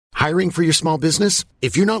Hiring for your small business?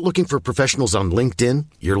 If you're not looking for professionals on LinkedIn,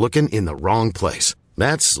 you're looking in the wrong place.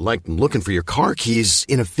 That's like looking for your car keys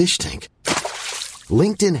in a fish tank.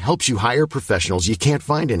 LinkedIn helps you hire professionals you can't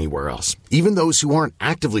find anywhere else, even those who aren't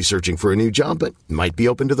actively searching for a new job but might be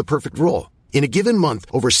open to the perfect role. In a given month,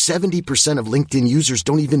 over 70% of LinkedIn users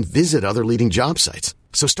don't even visit other leading job sites.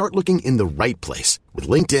 So start looking in the right place. With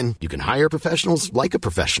LinkedIn, you can hire professionals like a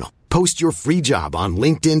professional. Post your free job on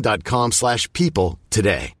linkedin.com/people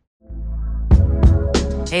today.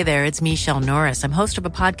 Hey there, it's Michelle Norris. I'm host of a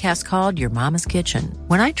podcast called Your Mama's Kitchen.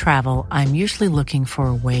 When I travel, I'm usually looking for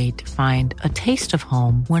a way to find a taste of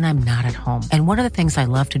home when I'm not at home. And one of the things I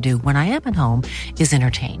love to do when I am at home is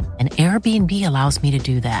entertain. And Airbnb allows me to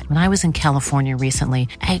do that. When I was in California recently,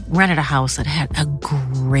 I rented a house that had a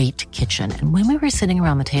great kitchen. And when we were sitting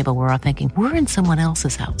around the table, we're all thinking, we're in someone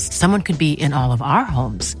else's house. Someone could be in all of our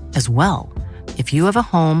homes as well. If you have a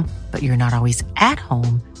home, but you're not always at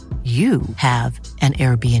home, you have an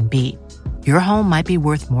Airbnb. Your home might be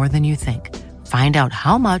worth more than you think. Find out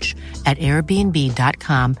how much at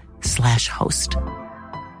airbnb.com/host.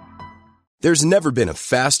 There's never been a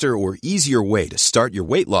faster or easier way to start your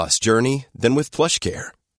weight loss journey than with PlushCare.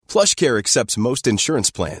 PlushCare accepts most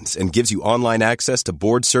insurance plans and gives you online access to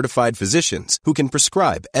board-certified physicians who can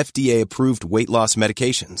prescribe FDA-approved weight loss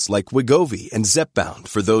medications like Wegovy and Zepbound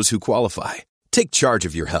for those who qualify. Take charge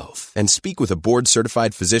of your health and speak with a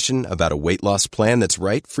board-certified physician about a weight loss plan that's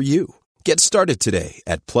right for you. Get started today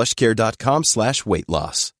at plushcare.com/weight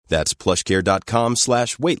loss. That's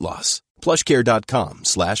plushcare.com/weight loss.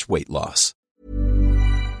 plushcare.com/weight loss.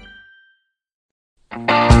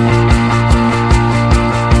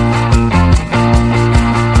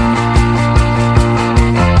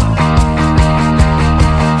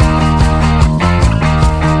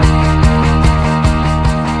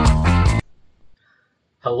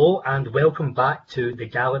 Hello and welcome back to the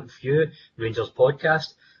Gallant Few Rangers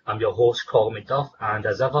podcast. I'm your host, Colin McDuff, and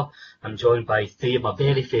as ever, I'm joined by three of my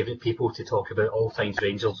very favourite people to talk about all things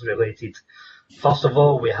Rangers related. First of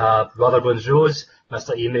all, we have Rutherglen's Rose,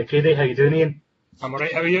 Mr. Ian McCready. How you doing, Ian? I'm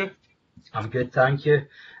alright, how are you? I'm good, thank you.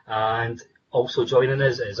 And also joining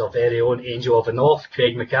us is our very own Angel of the North,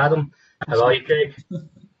 Craig McAdam. How are you, Craig?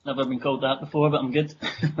 Never been called that before, but I'm good.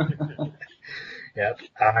 Yep.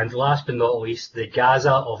 And last but not least, the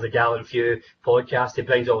Gaza of the Gallant Few podcast. He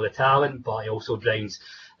brings all the talent, but he also brings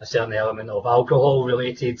a certain element of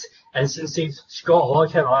alcohol-related instances. Scott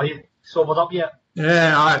Hogg, how are you? Sobered up yet?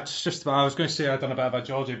 Yeah, it's just, I was going to say I've done a bit of a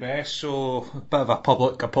Georgie Best, so a bit of a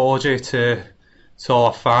public apology to all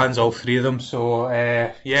our fans, all three of them. So,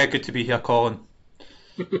 yeah, good to be here, Colin.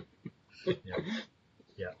 Yeah.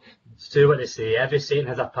 It's true what they say. Every saint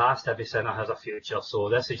has a past, every sinner has a future. So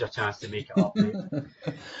this is your chance to make it up, mate.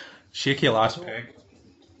 Shaky last peg.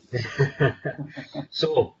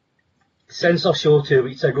 So, since our show 2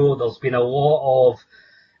 weeks ago, there's been a lot of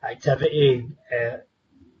activity in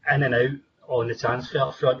and out on the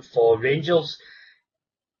transfer front for Rangers.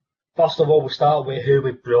 First of all, we'll start with who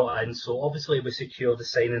we brought in. So obviously we secured the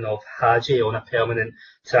signing of Hagi on a permanent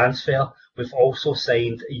transfer. We've also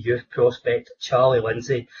signed youth prospect Charlie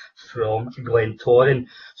Lindsay from Glentoran.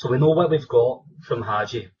 So we know what we've got from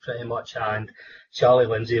Hagi pretty much, and Charlie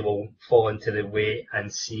Lindsay will fall into the wait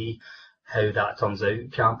and see how that turns out.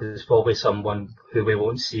 Camp is probably someone who we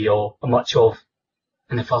won't see much of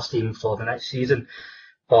in the first team for the next season.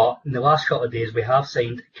 But in the last couple of days we have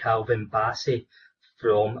signed Calvin Bassey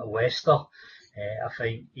from Leicester. I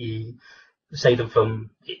think he signed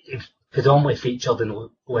him he predominantly featured in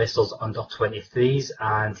Leicester's under-23s,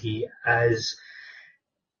 and he is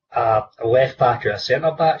a left back or a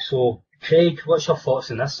centre back. So, Craig, what's your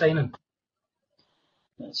thoughts on this signing?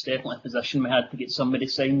 It's definitely a position we had to get somebody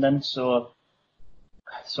signed in, so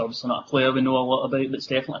it's obviously not a player we know a lot about, but it's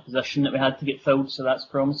definitely a position that we had to get filled, so that's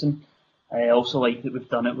promising. I also like that we've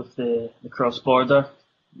done it with the cross-border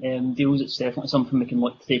deals. It's definitely something we can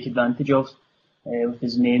look to take advantage of. With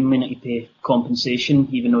his name, we need to pay compensation,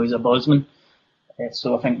 even though he's a Bosman.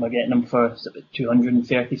 So I think we're getting him for about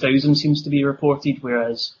 230,000 seems to be reported,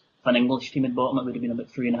 whereas if an English team had bought him, it would have been about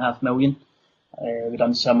 3.5 million. We've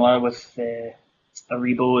done similar with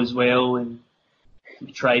Aribo as well, and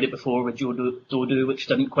we tried it before with Joe Dodu, which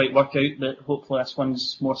didn't quite work out, but hopefully this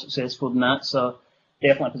one's more successful than that. So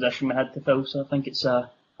definitely a position we had to fill, so I think it's a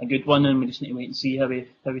good one, and we just need to wait and see how he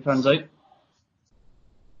turns out.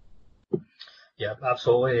 Yeah,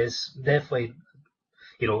 absolutely. It's definitely,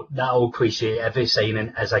 that old cliche, every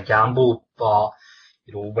signing is a gamble, but,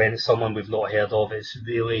 when it's someone we've not heard of, it's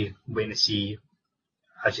really waiting to see,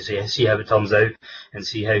 as you say, see how it turns out and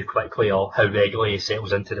see how quickly or how regularly he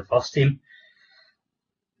settles into the first team.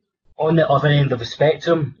 On the other end of the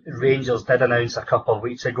spectrum, Rangers did announce a couple of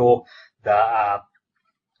weeks ago that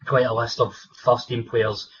quite a list of first team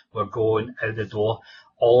players were going out the door,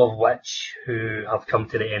 all of which who have come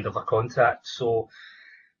to the end of their contract. So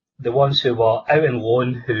the ones who were out on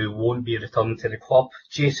loan who won't be returning to the club: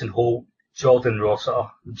 Jason Holt, Jordan Rossiter,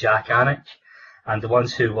 Jack Annick, and the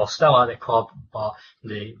ones who were still at the club but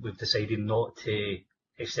we've decided not to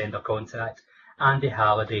extend their contract: Andy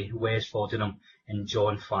Halliday, Wes Foderingham and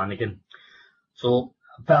John Flanagan. So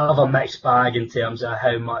a bit of a mixed bag in terms of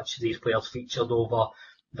how much these players featured over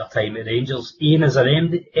their time at Rangers. Ian, is there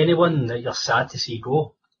anyone that you're sad to see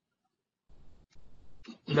go?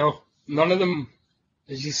 No, none of them,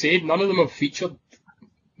 as you said, none of them have featured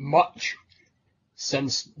much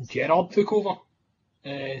since Gerrard took over.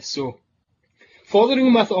 So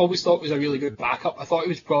Foderingham I always thought was a really good backup. I thought he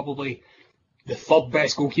was probably the third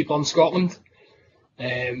best goalkeeper in Scotland.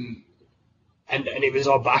 And he was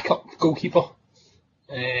our backup goalkeeper.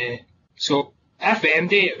 So if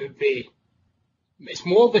MD, it's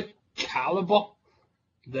more the calibre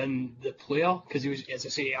than the player, because he was, as I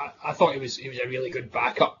say, I thought he was a really good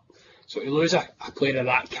backup. So to lose a player of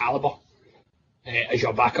that calibre as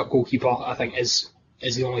your backup goalkeeper, I think is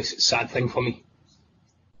the only sad thing for me.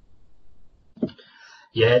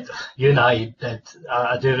 Yeah, you and I did.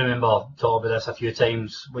 I do remember talking about this a few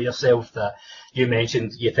times with yourself, that you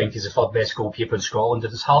mentioned you think he's the third best goalkeeper in Scotland.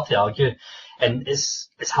 It's hard to argue, and it's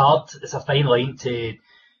hard. It's a fine line to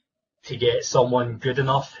get someone good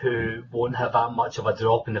enough who won't have that much of a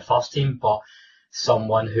drop in the first team, but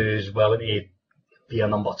someone who's willing to be a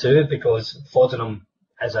number two, because Foderingham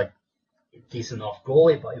is a decent enough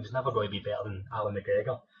goalie, but he was never going to be better than Alan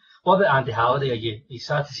McGregor. What about Andy Halliday? Are you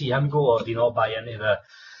sad to see him go, or do you not buy into the,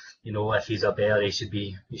 if he's a better, he should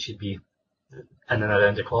be in and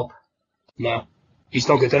around the club? No, he's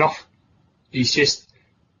not good enough. He's just,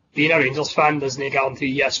 being a Rangers fan doesn't guarantee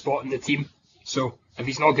you a spot in the team. So if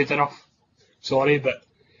he's not good enough, sorry, but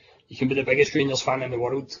you can be the biggest Rangers fan in the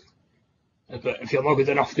world. But if you're not good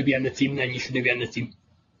enough to be in the team, then you shouldn't be in the team.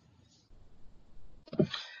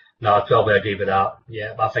 No, I probably agree with that.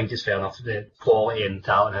 Yeah, but I think it's fair enough. The quality and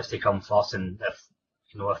talent has to come first, and if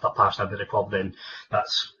they're passionate about the club, then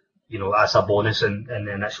that's a bonus in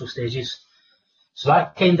the initial stages. So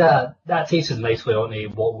that takes us nicely on to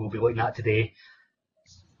what we'll be looking at today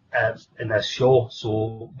in this show.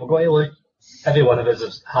 So we're going to look. Every one of us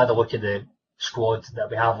has had a look at the squad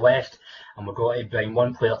that we have left, and we're going to bring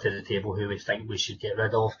one player to the table who we think we should get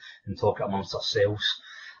rid of and talk it amongst ourselves.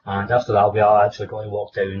 And after that, we are actually going to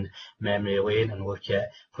walk down memory lane and look at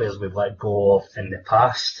players we've let go of in the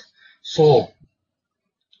past. So,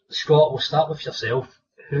 Scott, we'll start with yourself.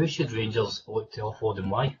 Who should Rangers look to offload and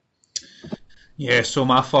why? Yeah, so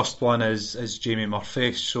my first one is Jamie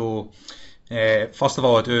Murphy. So, first of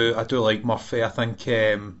all, I do like Murphy. I think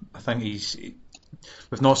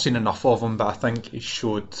we've not seen enough of him, but I think he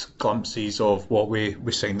showed glimpses of what we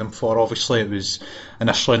signed him for. Obviously, it was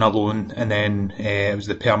initially on a loan, and then it was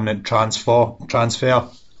the permanent transfer.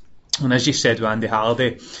 And as you said with Andy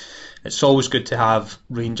Halliday, it's always good to have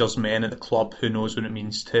Rangers men at the club who knows what it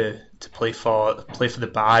means to play for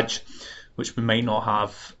the badge, which we might not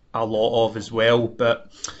have a lot of as well.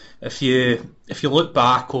 But if you look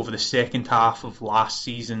back over the second half of last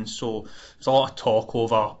season, so there's a lot of talk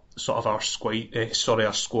over sort of our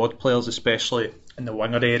squad players, especially in the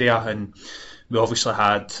winger area, and we obviously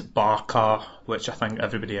had Barker, which I think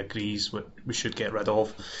everybody agrees we should get rid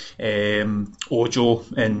of, Ojo,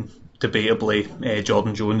 and debatably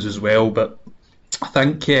Jordan Jones as well. But I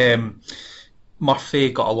think Murphy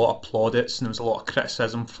got a lot of plaudits and there was a lot of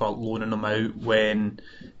criticism for loaning him out when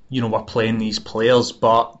we're playing these players,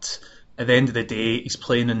 but at the end of the day, he's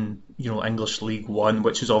playing in English League One,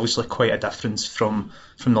 which is obviously quite a difference from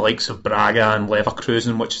the likes of Braga and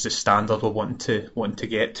Leverkusen, which is the standard we're wanting to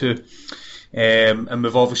get to. And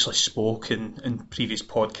we've obviously spoken in previous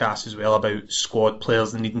podcasts as well about squad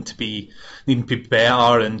players needing to be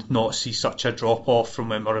better and not see such a drop off from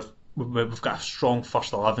when we've got a strong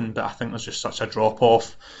first 11, but I think there's just such a drop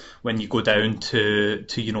off when you go down to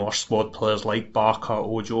our squad players like Barker,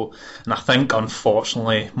 Ojo, and I think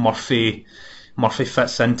unfortunately Murphy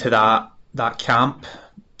fits into that camp.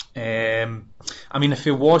 I mean, if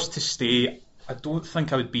he was to stay, I don't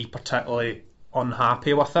think I would be particularly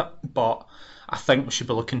unhappy with it, but I think we should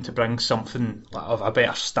be looking to bring something of a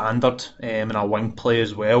better standard in our wing play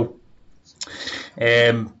as well.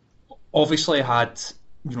 Obviously, I had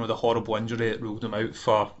the horrible injury that ruled him out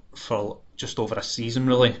for just over a season,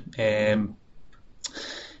 really. And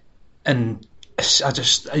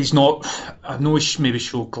he's not. I know he maybe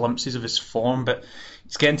showed glimpses of his form, but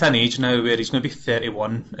he's getting to an age now where he's going to be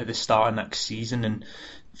 31 at the start of next season, and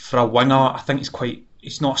for a winger, I think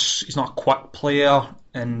he's not a quick player,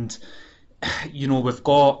 and we've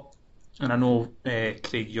got, and I know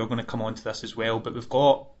Craig, you're going to come on to this as well, but we've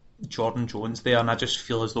got Jordan Jones there, and I just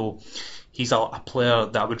feel as though he's a player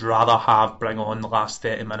that I would rather have bring on the last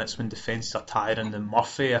 30 minutes when defences are tiring than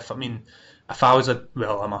Murphy. If I was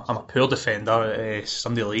I'm a poor defender,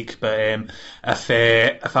 Sunday league, but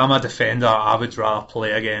if I'm a defender, I would rather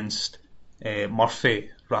play against Murphy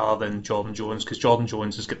rather than Jordan Jones, because Jordan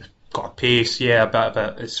Jones has got a pace, a bit of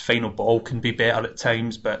it. His final ball can be better at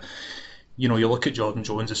times, but you look at Jordan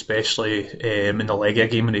Jones, especially in the Legia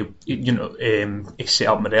game, and he set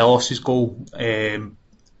up Morelos' goal.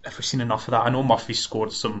 If we've seen enough of that, I know Murphy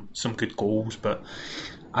scored some good goals, but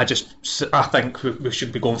I think we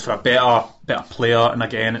should be going for a better player. And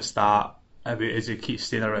again, it's that as he keeps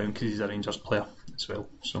staying around because he's a Rangers player as well.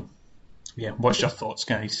 So yeah, what's your thoughts,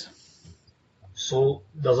 guys? So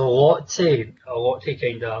there's a lot of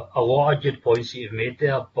good points that you've made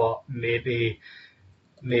there, but maybe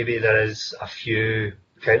there is a few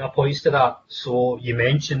counterpoints to that. So you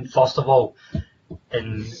mentioned, first of all,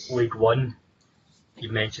 in League One, you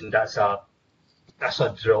mentioned that's a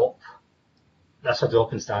drop. That's a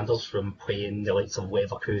drop in standards from playing the likes of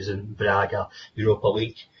Leverkusen, Braga, Europa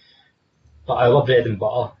League. But our bread and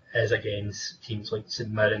butter is against teams like St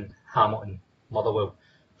Mirren, Hamilton, Motherwell.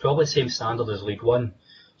 Probably the same standard as League One.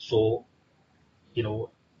 So, Ian,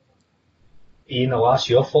 I'll ask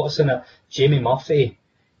your thoughts on it. Jamie Murphy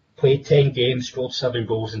played 10 games, scored 7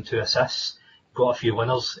 goals and 2 assists, got a few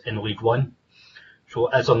winners in League One. So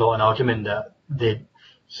is there not an argument that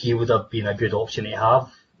he would have been a good option to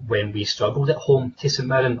have when we struggled at home to St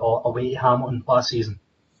Mirren or away to Hamilton last season?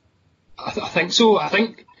 I think so. I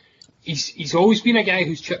think he's always been a guy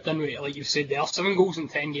who's chipped in with, like you said there, 7 goals in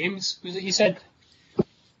 10 games, was it you said?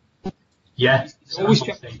 Yeah. He's always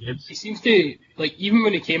chipped, he seems to, like, even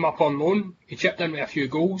when he came up on loan, he chipped in with a few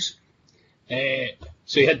goals.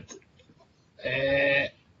 So he had,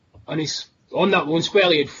 on that loan spell,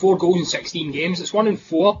 he had 4 goals in 16 games. It's 1 in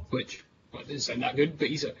 4, which doesn't sound that good, but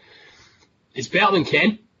it's better than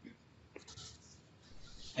Ken.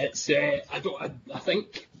 It's I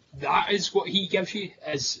think that is what he gives you,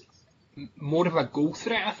 is more of a goal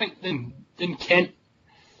threat, I think, than Kent.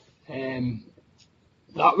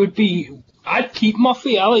 That would be, I'd keep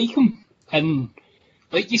Murphy. I like him, and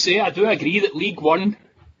like you say, I do agree that League One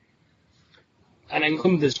in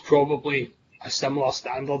England is probably a similar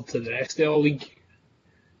standard to the rest of the league.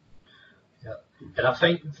 Yeah. And I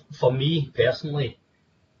think for me personally,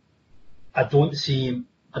 I don't see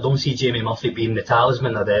Jamie Murphy being the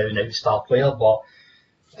talisman or the out-and-out star player, but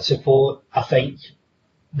I think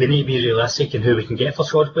we need to be realistic in who we can get for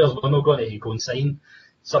squad players. We're not going to go and sign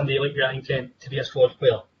somebody like Ryan Kent to be a squad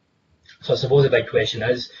player. So I suppose the big question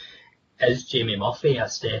is Jamie Murphy a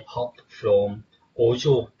step up from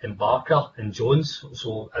Ojo and Barker and Jones?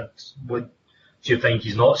 So do you think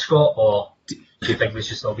he's not Scott, or do you think we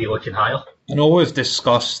should still be looking higher? I know we've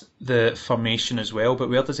discussed the formation as well, but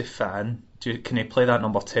where does he fit in? Can he play that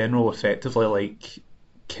number 10 role effectively like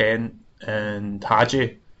Kent and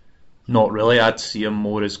Hadji? Not really. I'd see him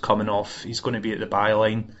more as coming off. He's going to be at the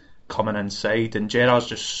byline, coming inside. And Gerrard's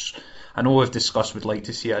just, I know we've discussed we'd like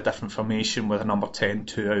to see a different formation with a number 10,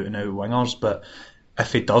 2 out-and-out wingers, but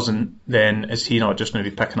if he doesn't, then is he not just going to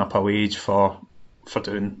be picking up a wage for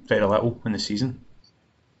doing very little in the season?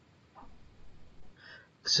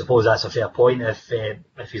 I suppose that's a fair point. If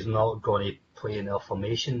he's not going to play in their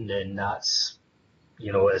formation, then that's,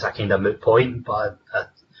 it's a kind of moot point. But I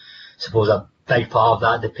suppose a big part of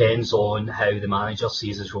that depends on how the manager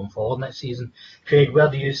sees us going forward next season. Craig, where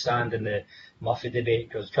do you stand in the Murphy debate?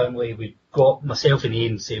 Because currently we've got myself and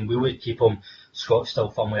Ian saying we would keep him. Scott's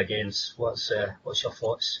still firmly against. What's your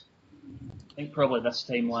thoughts? I think probably this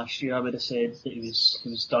time last year I would have said that he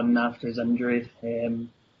was done after his injury.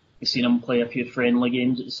 We've seen him play a few friendly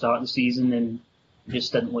games at the start of the season and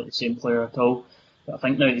just didn't look the same player at all. But I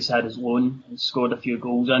think now he's had his loan and scored a few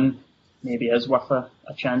goals in, maybe it is worth a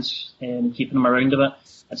chance keeping him around a bit.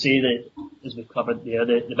 I'd say that, as we've covered there,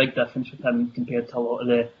 the big difference with him compared to a lot of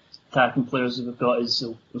the attacking players that we've got is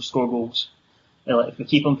he'll score goals. If we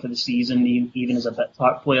keep him for the season, even as a bit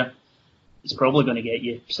part player, he's probably going to get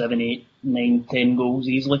you 7, 8, 9, 10 goals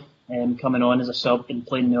easily, coming on as a sub and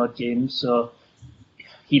playing the odd games. So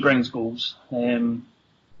he brings goals.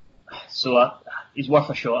 So he's worth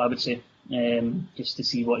a shot, I would say, just to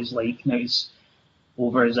see what he's like. Now he's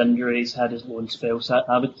over his injury, he's had his loan spell, so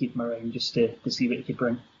I would keep him around just to see what he could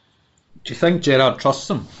bring. Do you think Gerrard trusts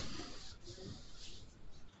him?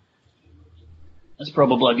 That's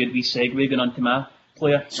probably a good wee segue going on to my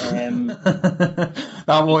player.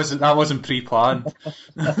 That wasn't pre-planned.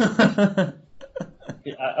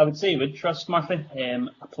 I would say he would trust Murphy.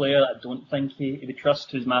 A player that I don't think he would trust,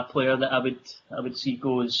 who's my player that I would see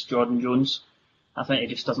go, is Jordan Jones. I think he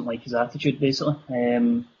just doesn't like his attitude, basically.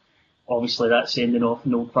 Obviously, that sending off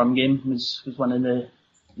in the Old Firm game was one of the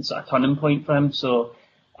sort of turning point for him. So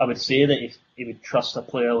I would say that if he would trust a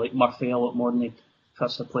player like Murphy a lot more than he'd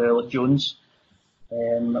trust a player like Jones.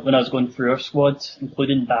 When I was going through our squad,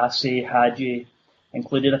 including Bassey, Hadji,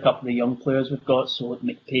 included a couple of the young players we've got, so like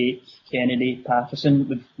McPake, Kennedy, Patterson,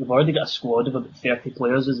 we've already got a squad of about 30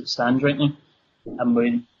 players as it stands right now.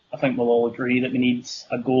 And I think we'll all agree that we need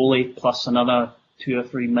a goalie plus another 2 or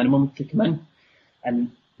 3 minimum to come in.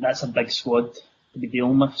 And that's a big squad to be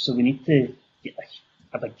dealing with, so we need to get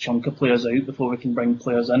a big chunk of players out before we can bring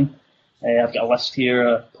players in. I've got a list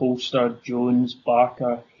here: Polster, Jones,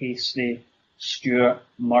 Barker, Hasty, Stewart,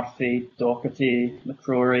 Murphy, Docherty,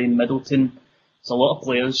 McCrory, Middleton. It's a lot of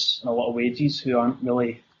players and a lot of wages who aren't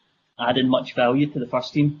really adding much value to the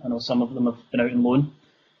first team. I know some of them have been out on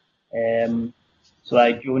loan.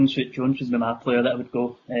 So Jones would be my player that I would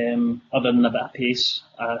go. Other than a bit of pace,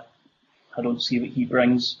 I don't see what he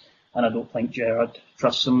brings, and I don't think Gerrard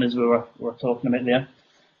trusts him, as we were talking about there.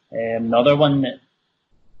 The other one that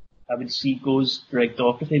I would see goes Greg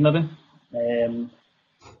Docherty, maybe.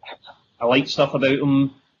 I like stuff about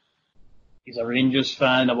him. He's a Rangers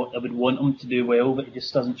fan. I would want him to do well, but he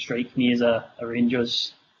just doesn't strike me as a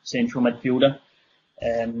Rangers central midfielder.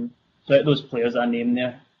 So out of those players I named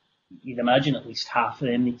there, you'd imagine at least half of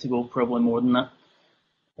them need to go, probably more than that.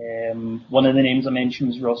 One of the names I mentioned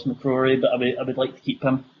was Ross McCrory, but I would like to keep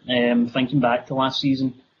him. Thinking back to last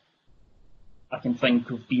season, I can think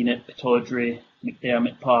of being at Pittodrie,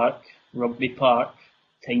 McDermott Park, Rugby Park,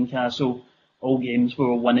 Tynecastle, all games where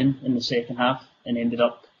we were winning in the second half and ended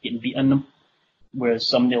up getting beat in them. Whereas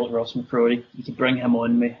somebody like Ross McCrory, you could bring him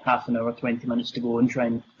on with half an hour, 20 minutes to go and try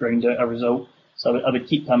and ground out a result. So I would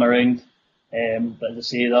keep him around. But as I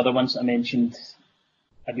say, the other ones that I mentioned,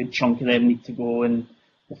 a good chunk of them need to go, and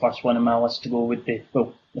the first one on my list to go would be,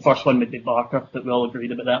 well, the first one would be Barker, but we all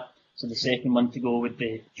agreed about that. So the second one to go would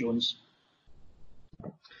be Jones.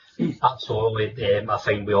 Absolutely. I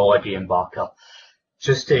think we all agree on Barker.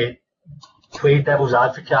 Just to play devil's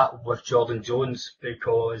advocate with Jordan Jones,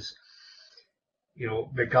 because, you know,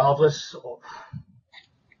 regardless of,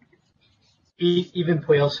 even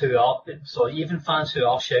players who are, so even fans who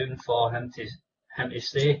are shouting for him to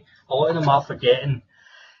stay, a lot of them are forgetting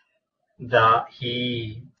that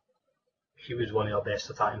he was one of our best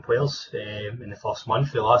attacking players in the first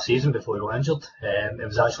month of last season before he got injured. It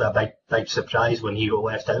was actually a big surprise when he got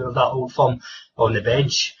left out of that Old Firm on the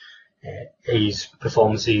bench. His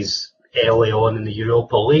performances early on in the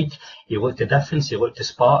Europa League, he looked a difference, he looked a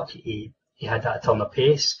spark, he had that turn of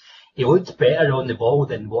pace. He looked better on the ball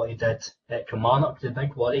than what he did at Kilmarnock. The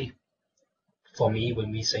big worry for me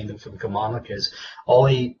when we signed him from Kilmarnock is all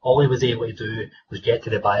he was able to do was get to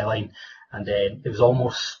the byline, and then it was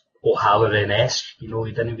almost O'Halloran-esque. You know,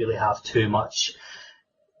 he didn't really have too much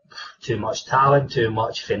talent, too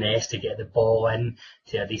much finesse to get the ball in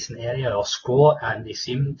to a decent area or score, and he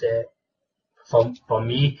seemed, for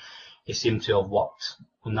me, he seemed to have worked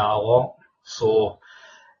on that a lot. So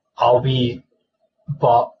Are we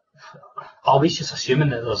just assuming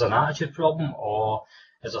that there's an attitude problem, or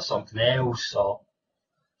is there something else? Or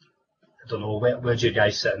I don't know. Where do you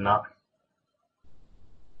guys sit in that?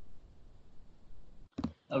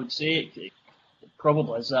 I would say it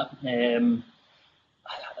probably is that.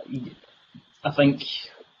 I think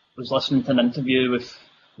I was listening to an interview with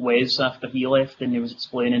Wes after he left, and he was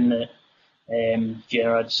explaining that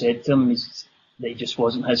Gerrard said to him that he just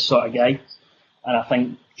wasn't his sort of guy. And I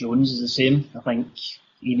think Jones is the same. I think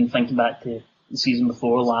even thinking back to the season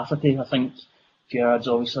before, Lafferty, I think Gerrard's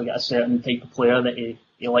obviously got a certain type of player that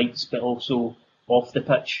he likes, but also off the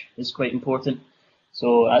pitch is quite important.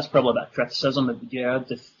 So that's probably a bit of criticism of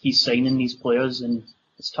Gerrard if he's signing these players and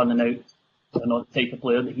it's turning out they're not the type of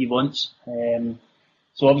player that he wants.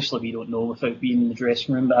 So obviously we don't know without being in the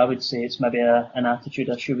dressing room, but I would say it's maybe an attitude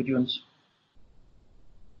issue with Jones.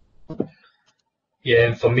 Yeah,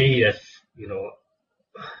 and for me, if, you know,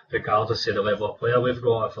 regardless of the level of player we've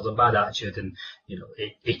got, if there's a bad attitude and, you know,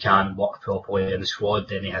 he can't work properly in the squad,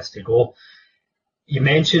 then he has to go. You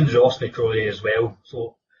mentioned Ross McCrory as well,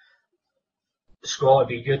 so Scott, it'd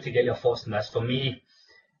be good to get your thoughts on this. For me,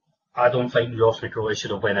 I don't think Ross McCrory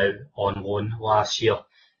should have went out on loan last year.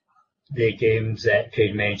 The games that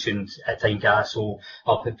Craig mentioned at Tynecastle,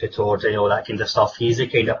 up at Pittodrie, all that kind of stuff, he's the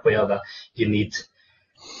kind of player that you need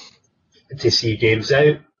to see games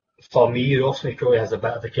out. For me, Ross McCrory has a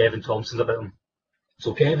bit of the Kevin Thompson about him.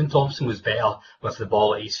 So Kevin Thompson was better with the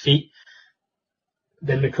ball at his feet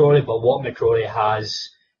than McCrory, but what McCrory has,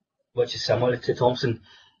 which is similar to Thompson,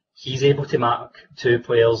 he's able to mark two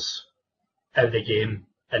players out of the game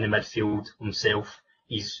in the midfield himself.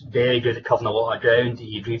 He's very good at covering a lot of ground.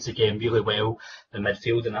 He reads the game really well in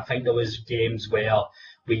midfield, and I think there was games where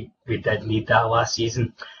we did need that last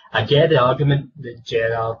season. I get the argument that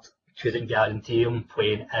Gerrard couldn't guarantee him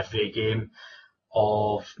playing every game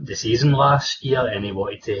of the season last year and he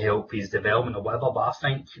wanted to help his development or whatever, but I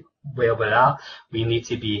think where we're at, we need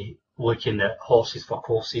to be looking at horses for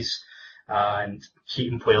courses and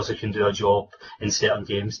keeping players who can do a job in certain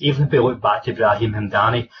games. Even if we look back to Brahim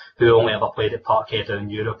Hamdani, who only ever played at Parkhead in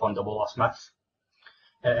Europe under Walter Smith,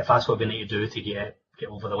 if that's what we need to do to get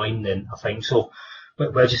over the line, then I think so.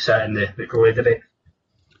 But where do you sit in the McCrory debate?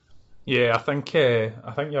 Yeah, I think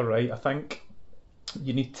you're right. I think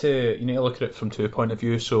you need to look at it from two point of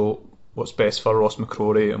view. So what's best for Ross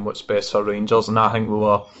McCrory and what's best for Rangers, and I think we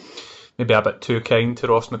were maybe a bit too kind to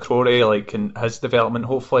Ross McCrory, like in his development.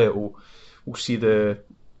 Hopefully we'll see the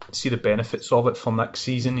benefits of it for next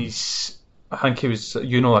season. I think he was,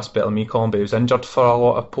 this better than me, Colin, but he was injured for a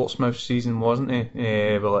lot of Portsmouth season, wasn't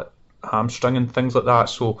he? With like hamstring and things like that.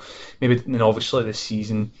 So maybe, obviously the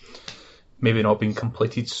season maybe not being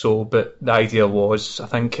completed. So, but the idea was, I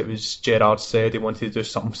think it was Gerrard said he wanted to do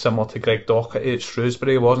something similar to Greg Docherty at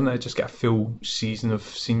Shrewsbury, wasn't it? Just get a full season of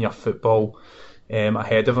senior football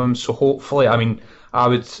ahead of him. So hopefully, I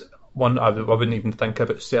wouldn't even think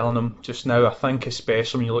about selling him just now. I think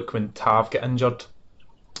especially when you look when Tav get injured,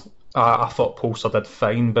 I thought Polster did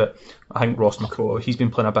fine, but I think Ross McCrory, he's been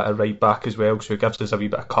playing a bit of right back as well, so he gives us a wee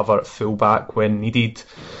bit of cover at full back when needed.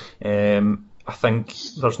 I think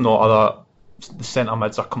there's no other. The centre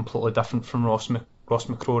mids are completely different from Ross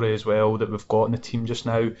McCrory as well that we've got in the team just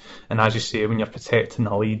now. And as you say, when you're protecting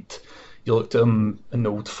the lead, you looked at him in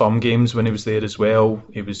the Old Firm games when he was there as well.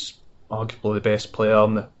 He was arguably the best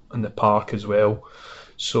player in the park as well.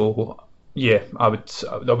 So yeah, I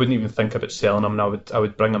wouldn't even think about selling him. I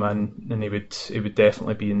would bring him in, and he would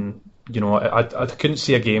definitely be in. I couldn't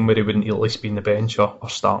see a game where he wouldn't at least be in the bench or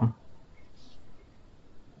starting.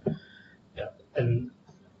 Yeah, and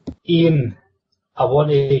Ian, I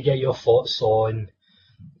want to get your thoughts on.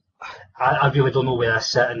 I really don't know where I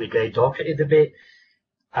sit in the Greg Docherty debate.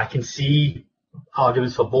 I can see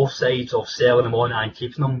arguments for both sides of selling him on and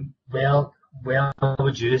keeping him. Where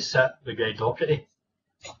would you sit with Greg Docherty?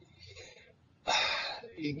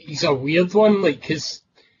 He's a weird one, because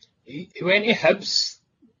he went to Hibs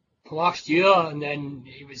last year, and then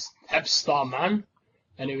he was Hibs star man,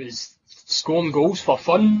 and he was scoring goals for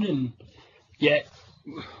fun, and yet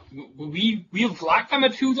we've lacked a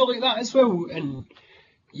midfielder like that as well, and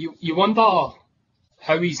you wonder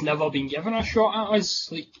how he's never been given a shot at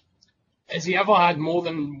us. Like, has he ever had more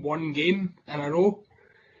than one game in a row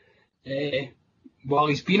while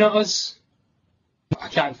he's been at us? I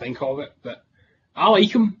can't think of it, but I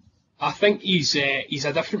like him. I think he's a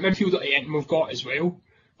different midfielder to anything we've got as well.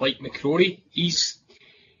 Like McCrory, he's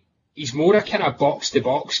more a kind of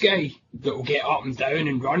box-to-box guy that will get up and down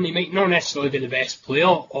and run. He might not necessarily be the best player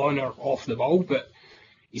on or off the ball, but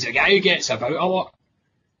he's a guy who gets about a lot.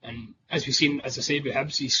 And as I said with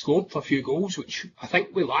Hibs, he's scored a few goals, which I think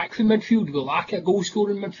we lack from midfield. We lack a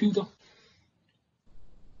goal-scoring midfielder.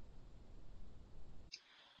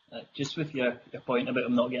 Just with your point about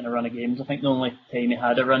him not getting a run of games, I think the only time he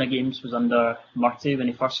had a run of games was under Murty when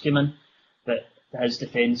he first came in. But his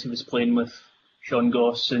defence, he was playing with Sean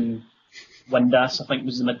Goss and Windass, I think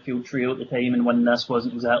was the midfield trio at the time, and Windass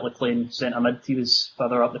wasn't exactly playing centre mid, he was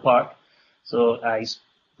further up the park. So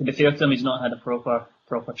to be fair to him, he's not had a proper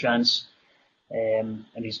chance, and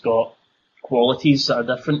he's got qualities that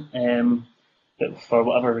are different, but for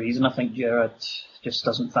whatever reason I think Gerrard just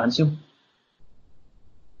doesn't fancy him.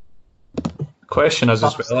 Question is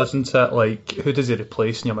as well, isn't it? Like, who does he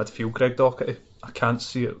replace in your midfield, Greg Docherty? I can't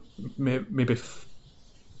see it. Maybe fifth,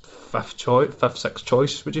 sixth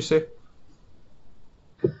choice, would you say?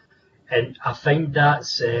 And I think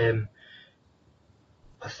that's. I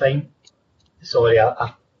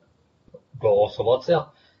got lost of words there.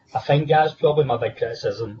 I think that's probably my big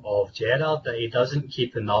criticism of Gerrard, that he doesn't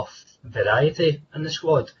keep enough variety in the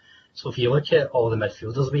squad. So if you look at all the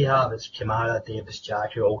midfielders we have, it's Kamara, Davis,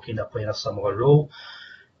 Jack, who all kind of playing a similar role.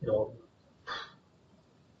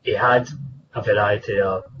 He had a variety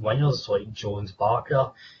of wingers like Jones,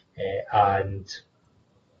 Barker, and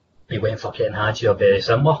he went for Ken Hadji, are very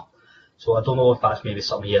similar. So I don't know if that's maybe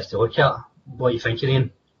something he has to look at. What are you thinking,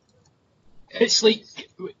 Ian? It's like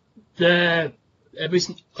for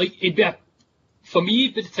me,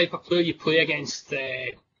 it'd be the type of player you play against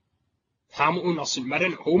Hamilton or St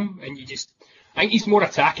Mirren at home, and I think he's more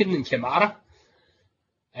attacking than Kamara.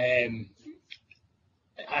 I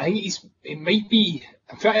think it might be.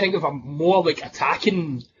 I'm trying to think of a more like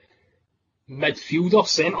attacking midfielder,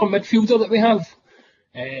 centre midfielder that we have.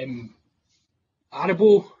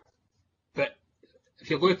 Aribo, but if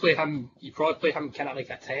you're going to play him, you probably play him kind of like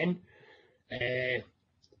a 10.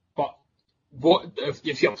 But what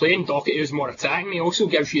if you're playing Doherty who's more attacking? He also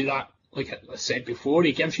gives you that, like I said before,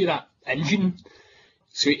 he gives you that engine,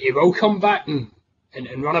 so he will come back and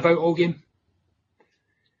run about all game.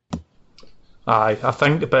 Aye, I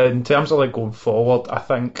think, but in terms of like going forward, I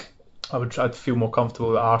think I'd feel more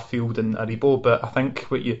comfortable with Arfield and Aribo. But I think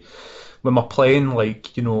when we're playing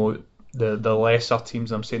like, you know, the lesser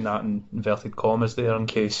teams, I'm saying that in inverted commas there, in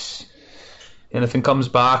case anything comes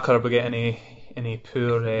back or we get any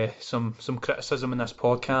poor some criticism in this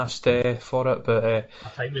podcast for it. But I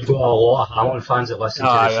think we've got a lot of Hamilton fans that listen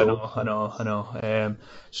to the show. I know.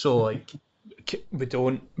 So like, we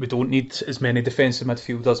don't need as many defensive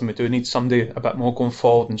midfielders, and we do need somebody a bit more going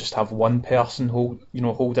forward, and just have one person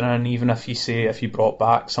holding in. Even if you brought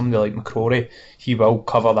back somebody like McCrory, he will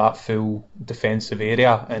cover that full defensive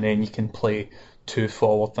area, and then you can play two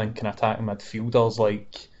forward thinking attacking midfielders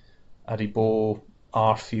like Aribo,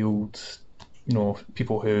 Arfield, you know,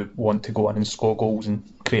 people who want to go in and score goals and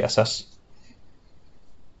create assists.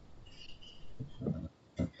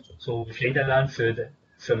 So we find out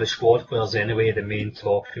from the squad players anyway, the main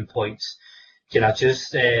talking points. Can I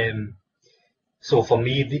just, so for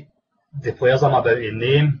me, the players I'm about to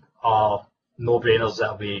name are no-brainers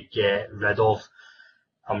that we get rid of.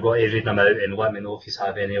 I'm going to read them out and let me know if you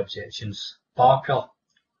have any objections. Barker,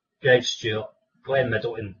 Greg Stewart, Glenn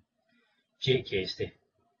Middleton, Jake Hasty.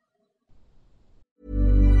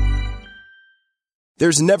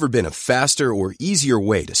 There's never been a faster or easier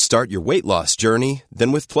way to start your weight loss journey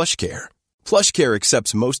than with PlushCare. PlushCare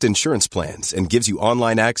accepts most insurance plans and gives you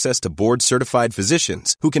online access to board-certified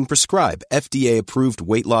physicians who can prescribe FDA-approved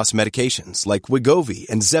weight loss medications like Wegovy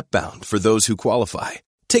and Zepbound for those who qualify.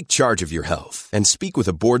 Take charge of your health and speak with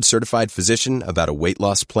a board-certified physician about a weight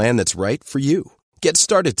loss plan that's right for you. Get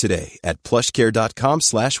started today at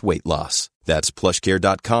plushcare.com/weight-loss. That's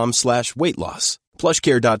plushcare.com/weight-loss.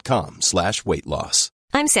 plushcare.com/weight-loss.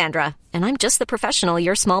 I'm Sandra, and I'm just the professional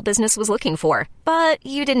your small business was looking for. But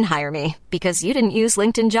you didn't hire me because you didn't use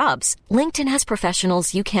LinkedIn Jobs. LinkedIn has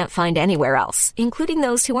professionals you can't find anywhere else, including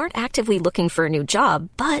those who aren't actively looking for a new job,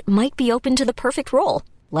 but might be open to the perfect role,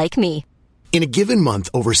 like me. In a given month,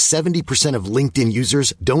 over 70% of LinkedIn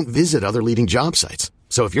users don't visit other leading job sites.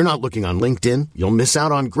 So if you're not looking on LinkedIn, you'll miss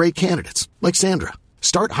out on great candidates like Sandra.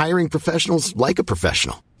 Start hiring professionals like a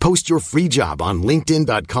professional. Post your free job on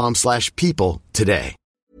linkedin.com/people today.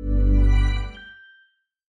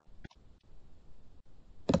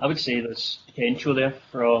 I would say there's potential there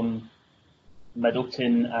from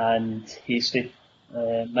Middleton and Hasty.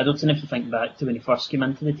 Middleton, if you think back to when he first came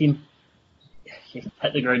into the team, he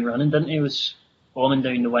hit the ground running, didn't he? He was bombing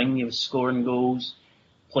down the wing, he was scoring goals,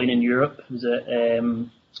 playing in Europe. He was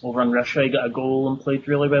over in Russia, he got a goal and played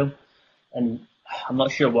really well. And I'm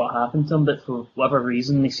not sure what happened to him, but for whatever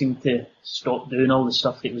reason, he seemed to stop doing all the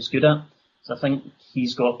stuff that he was good at. So I think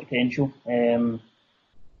he's got potential.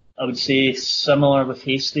 I would say similar with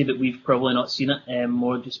Hasty, but we've probably not seen it,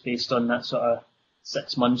 more just based on that sort of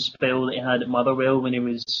 6-month spell that he had at Motherwell when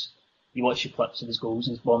you watch the clips of his goals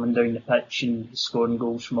and he's bombing down the pitch and he's scoring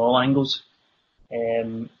goals from all angles.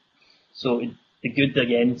 So it'd be good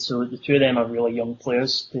again. So the two of them are really young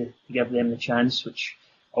players to give them the chance, which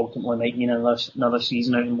ultimately might mean another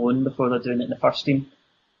season out on loan before they're doing it in the first team.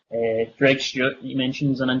 Greg Stewart, you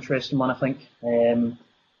mentioned, is an interesting one, I think.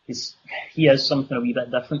 He is something a wee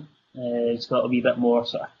bit different. He's got a wee bit more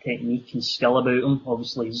sort of technique and skill about him.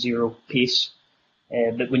 Obviously, zero pace.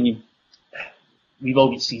 But we've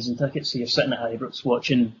all got season tickets, so you're sitting at Ibrox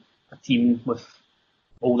watching a team with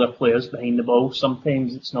older players behind the ball.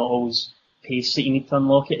 Sometimes it's not always pace that you need to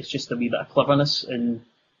unlock it. It's just a wee bit of cleverness. And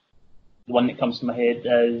the one that comes to my head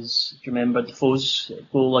is, do you remember Defoe's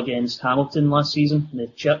goal against Hamilton last season, the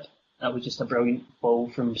chip? That was just a brilliant ball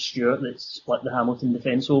from Stewart that split the Hamilton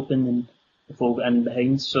defence open and Defoe got in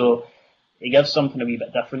behind. So it gives something a wee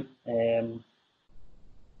bit different.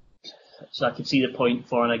 So I could see the point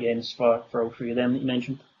for and against for all three of them that you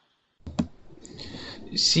mentioned.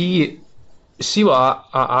 See what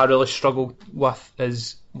I really struggle with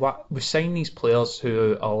is what we sign these players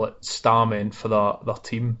who are like star men for their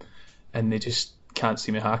team, and they just can't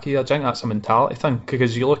seem to hack it. I think that's a mentality thing,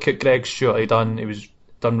 because you look at Greg Stewart, he was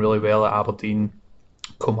done really well at Aberdeen,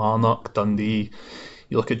 Kilmarnock, Dundee.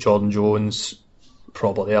 You look at Jordan Jones,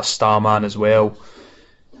 probably a star man as well.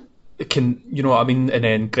 can, you know what I mean? And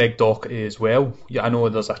then Greg Docherty as well. Yeah, I know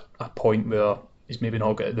there's a point where he's maybe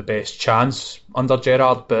not got the best chance under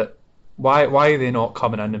Gerrard, but why are they not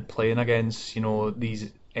coming in and playing against, you know,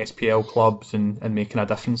 these SPL clubs and making a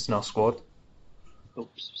difference in our squad? Well,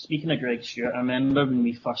 speaking of Greg Stewart, I remember when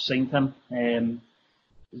we first signed him, it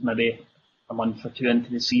was maybe a month or two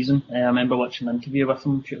into the season. I remember watching an interview with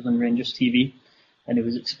him, which was on Rangers TV, and he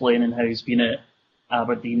was explaining how he's been at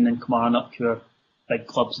Aberdeen and Kilmarnock, who are big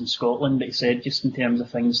clubs in Scotland, but he said just in terms of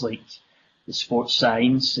things like the sports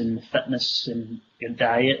science and fitness and your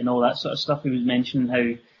diet and all that sort of stuff, he was mentioning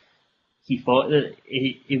how he thought that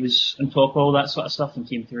he was on top of all that sort of stuff and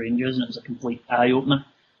came to Rangers and it was a complete eye-opener.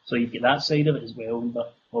 So you get that side of it as well,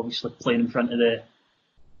 but obviously playing in front of the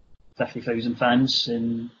 50,000 fans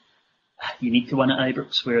and you need to win at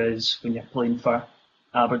Ibrox, whereas when you're playing for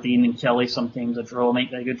Aberdeen and Kelly, sometimes a draw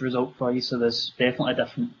might be a good result for you, so there's definitely a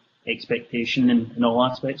different expectation in all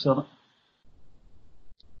aspects of it.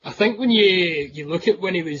 I think when you look at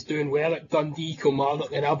when he was doing well at Dundee,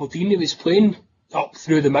 Kilmarnock and Aberdeen, he was playing up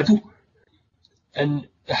through the middle. And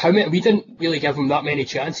we didn't really give him that many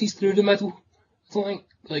chances through the middle. I don't think.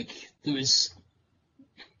 Like, there was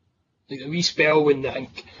like a wee spell when I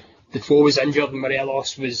think Defoe was injured and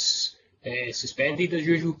Morelos was suspended as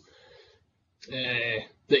usual.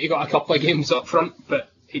 That he got a couple of games up front,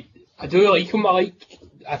 but I do like him.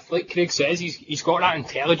 Like Craig says, he's got that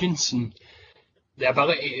intelligence and the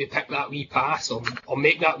ability to pick that wee pass or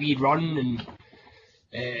make that wee run.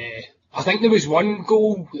 And I think there was one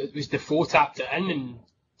goal that was Defoe tapped it in and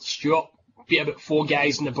Stewart beat about 4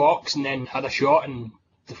 guys in the box and then had a shot and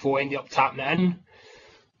Defoe ended up tapping it in.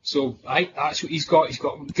 So I think that's what he's got. He's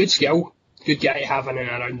got good skill, good guy to have in and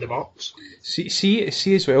around the box. See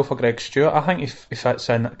as well for Greg Stewart. I think if fits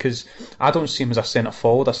in, because I don't see him as a centre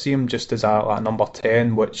forward. I see him just as a number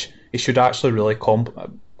 10, which he should actually really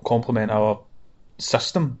complement our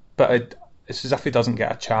system. But it's as if he doesn't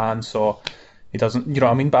get a chance or he doesn't, you know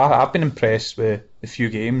what I mean? But I've been impressed with the few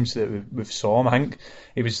games that we've saw him. I think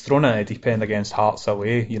he was thrown in a deep end against Hearts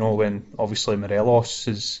away, you know, when obviously Morelos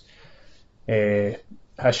has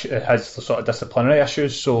sort of disciplinary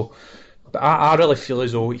issues. So, but I really feel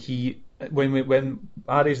as though when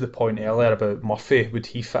I raised the point earlier about Murphy, would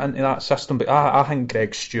he fit into that system? But I think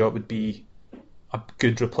Greg Stewart would be a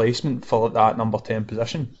good replacement for that number 10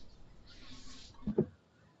 position.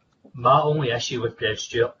 My only issue with Greg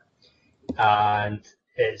Stewart, and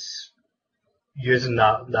it's using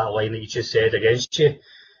that line that you just said against you,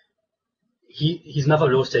 he's never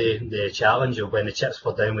rose to the challenge of when the chips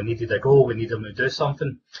were down, we needed a goal, we needed him to do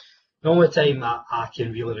something. The only time I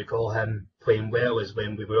can really recall him playing well is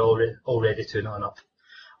when we were already 2-0 up,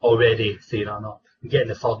 already 3-0 up, getting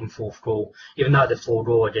the third and fourth goal. Even that Defoe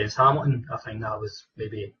goal against Hamilton, I think that was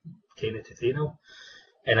maybe taking it to 3-0.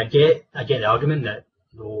 And I get the argument that,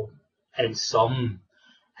 you know, in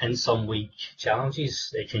some weak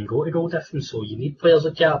challenges it can go to goal difference, so you need players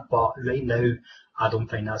like that. But right now, I don't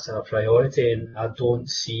think that's a priority, and I don't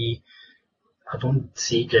see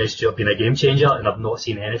Greg Stewart being a game changer, and I've not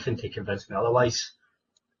seen anything to convince me otherwise.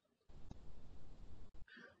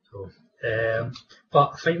 So,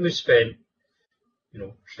 but I think we've spent a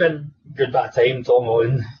good bit of time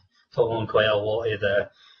talking on quite a lot of the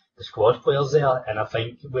squad players there, and I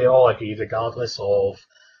think we all agree, regardless of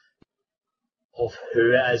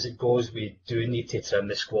who it is it goes, we do need to trim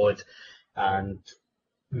the squad, and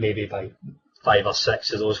maybe by 5 or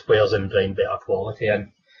 6 of those players and bring better quality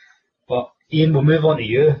in. But Ian, we'll move on to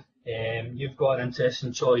you. You've got an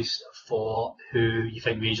interesting choice for who you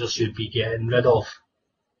think Rangers should be getting rid of.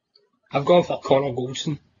 I've gone for Connor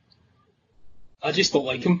Goldson. I just don't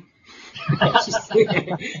like him.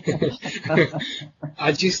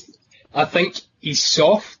 I think he's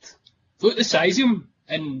soft. Look at the size of him,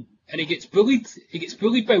 and he gets bullied. He gets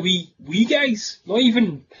bullied by wee guys. Not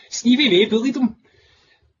even Stevie May bullied him.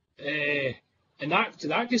 And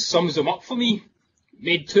that just sums him up for me.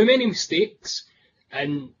 Made too many mistakes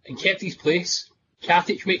and kept his place.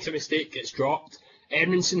 Katic makes a mistake, gets dropped.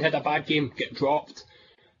 Edmondson had a bad game, get dropped.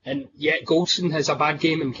 And yet Goldson has a bad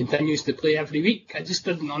game and continues to play every week. I just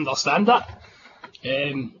didn't understand that.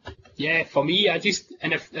 For me,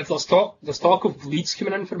 if there's talk of Leeds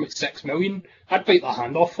coming in for about 6 million, I'd bite their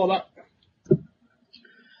hand off for that.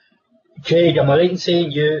 Craig, am I right in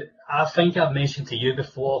saying I think I've mentioned to you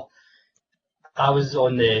before, I was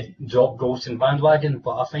on the drop Goldson bandwagon,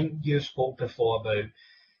 but I think you spoke before about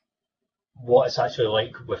what it's actually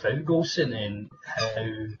like without Goldson and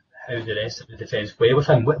how the rest of the defence play with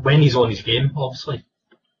him when he's on his game, obviously.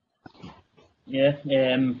 Yeah,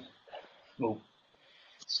 well,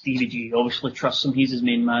 Stevie G obviously trusts him. He's his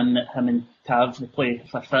main man. Him and Tav, they play,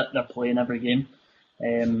 if they're fit, they're playing every game.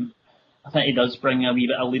 I think he does bring a wee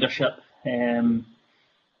bit of leadership, and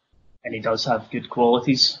he does have good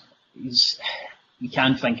qualities. You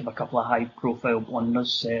can think of a couple of high-profile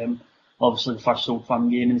blunders. Obviously, the first Old Firm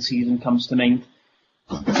game in the season comes to mind.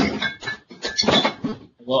 A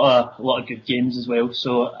lot of good games as well.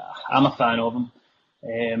 So I'm a fan of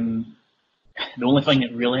him. The only thing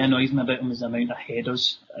that really annoys me about him is the amount of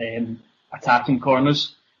headers, attacking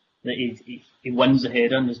corners, that he wins the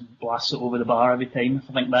header and just blasts it over the bar every time. If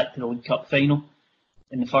I think back to the League Cup final,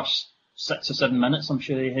 in the first 6 or 7 minutes, I'm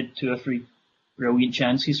sure he had 2 or 3 brilliant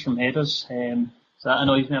chances from headers. So that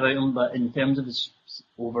annoys me about him, but in terms of his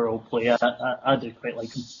overall play, I do quite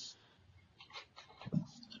like him.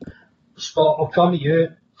 Scott, I'll come to you.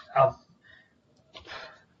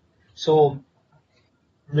 So,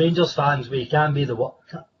 Rangers fans, we can be the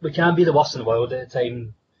worst in the world at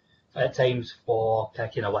times for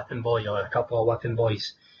picking a whipping boy or a couple of whipping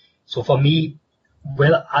boys. So for me,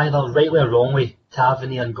 whether either rightly or wrongly,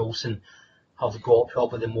 Tavernier and Golson have got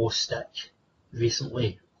probably the most stick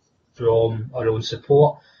recently from our own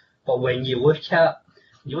support. But when you look at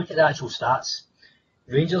the actual stats,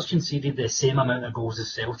 Rangers conceded the same amount of goals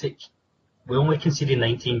as Celtic. We only conceded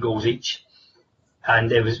 19 goals each,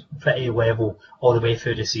 and it was pretty level all the way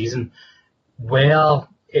through the season.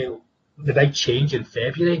 The big change in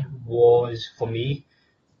February was, for me,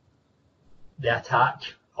 the attack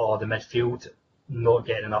or the midfield not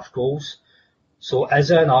getting enough goals. So is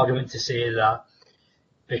there an argument to say that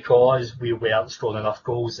because we weren't scoring enough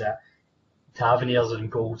goals that Tavernier's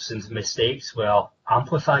and Goldson's mistakes were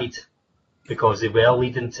amplified because they were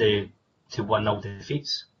leading to 1-0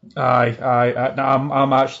 defeats?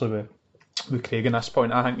 I'm actually with Craig on this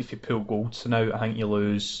point. I think if you pull Goldson out, I think you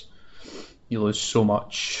lose so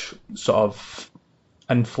much sort of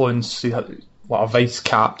influence. Like a vice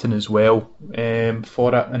captain as well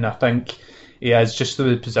for it, and I think he is just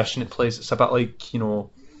the position it plays. It's a bit like,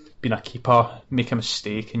 being a keeper, make a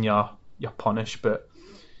mistake and you're punished, but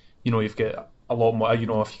you've got a lot more. If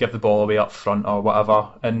you give the ball away up front or whatever,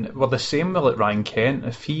 and we're the same with like Ryan Kent.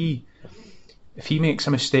 If he makes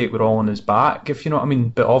a mistake, we're all on his back, if you know what I mean.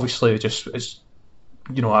 But obviously, just as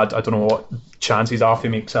I don't know what chances are if he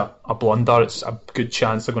makes a blunder. It's a good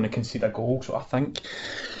chance they're going to concede a goal. So I think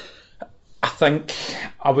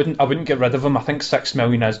I wouldn't get rid of him. I think 6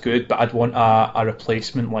 million is good, but I'd want a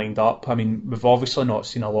replacement lined up. I mean, we've obviously not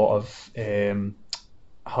seen a lot of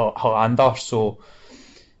Hollander, so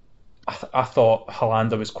I thought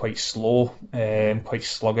Hollander was quite slow, quite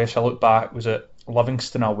sluggish. I look back, was it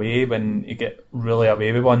Livingston away when he get really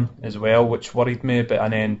away with one as well, which worried me.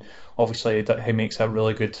 And then obviously he makes a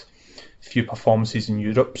really good few performances in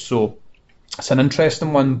Europe, so it's an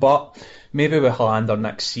interesting one. But maybe with Hollander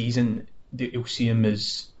next season, you'll see him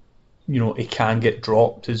as, he can get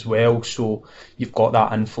dropped as well, so you've got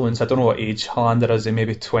that influence. I don't know what age Hollander is, he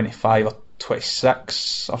maybe 25 or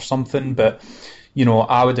 26 or something, but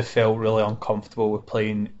I would have felt really uncomfortable with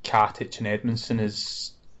playing Katic and Edmondson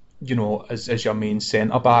as your main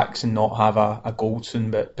centre backs and not have a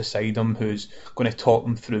Goldson but beside him who's going to talk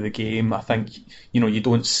them through the game. I think you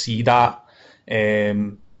don't see that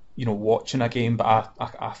watching a game, but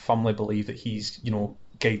I firmly believe that he's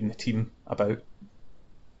guiding the team about.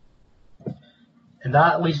 And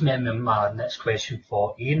that leads me into my next question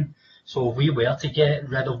for Ian. So if we were to get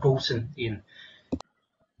rid of Goldson, Ian,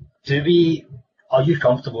 are you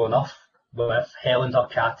comfortable enough with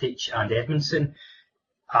Helander, Katic and Edmondson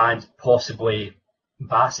and possibly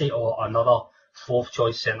Bassett or another fourth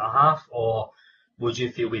choice centre half, or would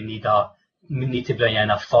you feel we need to bring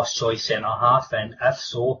in a first choice centre half? And if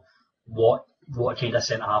so, what kind of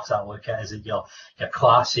centre half that look at? Is it your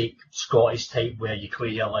classic Scottish type where you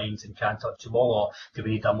clear your lines and can't touch the ball, or do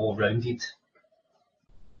we need a more rounded?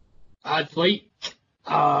 I'd like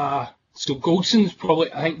so Goldson's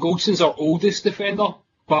I think Goldson's our oldest defender,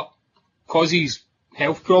 but because he's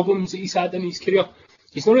health problems that he's had in his career,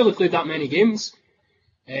 he's not really played that many games.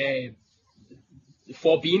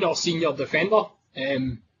 For being our senior defender,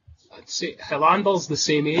 I'd say Helander's the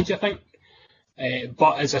same age, I think,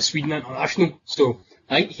 but as a Sweden international. So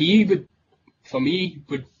I think he would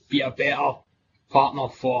be a better partner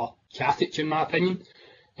for Katic, in my opinion.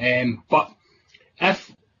 But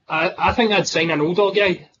if I think I'd sign an older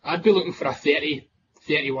guy, I'd be looking for a 30,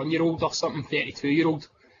 31-year-old or something, 32-year-old,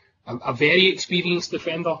 a very experienced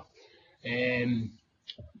defender.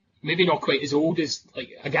 Maybe not quite as old as,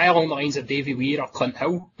 like, a guy along the lines of Davy Weir or Clint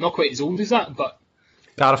Hill. Not quite as old as that, but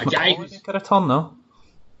Gareth a guy who's got a turn though.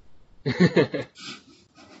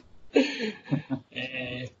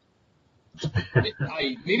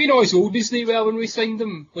 Aye, maybe not as old as they were when we signed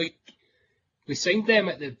them. Like, we signed them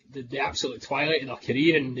at the absolute twilight of their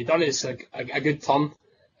career, and they done us a good turn.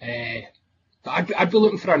 But I'd be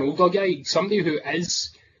looking for an older guy, somebody who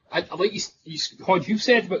is. I like Hodge, you've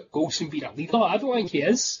said about Golson being a leader. I don't think he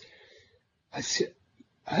is. I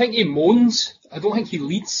think he moans. I don't think he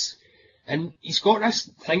leads. And he's got this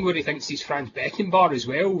thing where he thinks he's Franz Beckenbauer as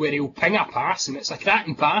well, where he'll ping a pass and it's a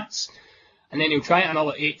cracking pass, and then he'll try it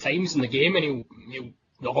another 8 times in the game and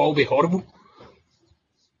they'll all be horrible.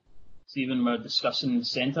 So even when we're discussing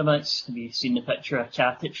centre backs, have you seen the picture of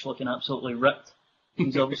Katic looking absolutely ripped?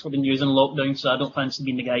 He's obviously been using lockdown, so I don't fancy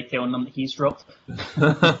being the guy telling them that he's dropped.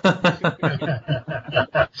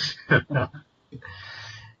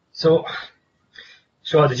 So,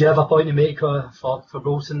 did you have a point to make for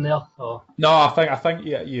Golson there? Or? No, I think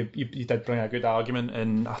yeah, you did bring a good argument,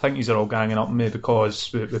 and I think these are all ganging up on me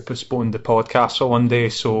because we postponed the podcast for one day,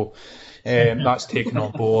 so that's taken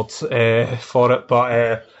on board for it.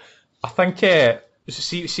 But I think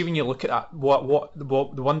see when you look at that, what the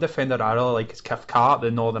one defender I really like is Cathcart,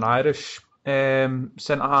 the Northern Irish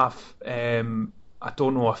centre half. I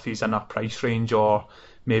don't know if he's in a price range or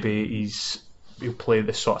maybe he'll play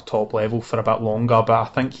the sort of top level for a bit longer, but I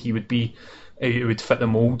think he would fit the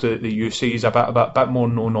mould that you say. He's a bit more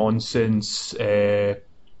no nonsense,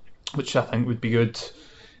 which I think would be good.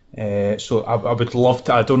 So I would love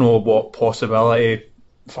to. I don't know what possibility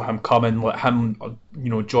for him coming. Like him,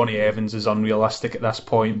 Johnny Evans is unrealistic at this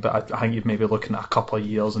point, but I think you'd maybe looking at a couple of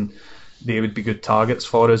years and they would be good targets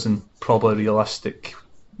for us and probably realistic.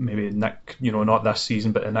 Maybe not this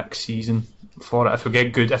season, but the next season for it. If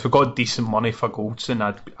we got decent money for Goldson,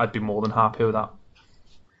 I'd be more than happy with that.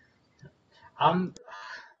 I'm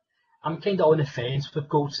kind of on the fence with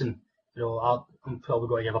Goldson. I'm probably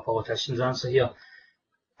going to give a politician's answer here.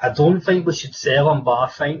 I don't think we should sell him, but I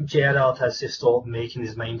think Gerrard has to stop making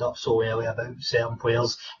his mind up so early about certain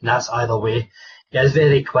players, and that's either way. He is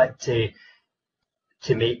very quick to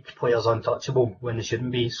make players untouchable when they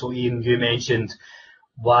shouldn't be. So Ian, you mentioned,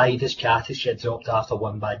 why does Katic get dropped after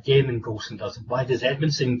one bad game and Golson doesn't? Why does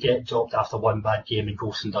Edmondson get dropped after one bad game and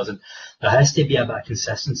Golson doesn't? There has to be a bit of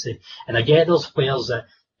consistency. And I get those players that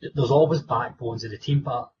there's always backbones of the team,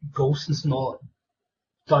 but Golson's not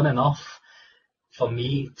done enough for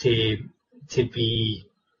me to be,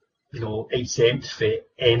 exempt for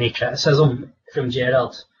any criticism from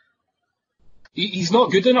Gerrard. He's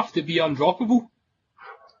not good enough to be undroppable.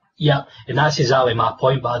 Yeah, and that's exactly my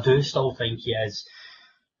point, but I do still think he is,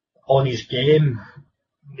 on his game,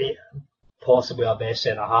 possibly our best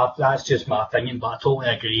centre half. That's just my opinion, but I totally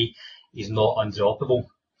agree he's not undroppable.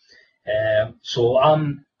 So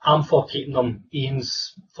I'm for keeping them.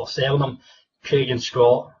 Ian's for selling them. Craig and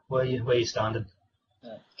Scott, where are you standing?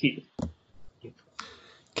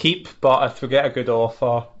 Keep, but if we get a good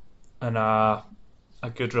offer and a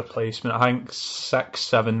good replacement, I think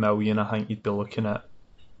 6-7 million. I think you'd be looking at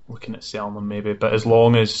selling them maybe. But as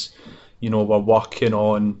long as we're working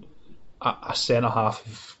on a centre half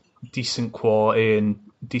of decent quality and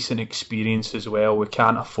decent experience as well, we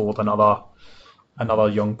can't afford another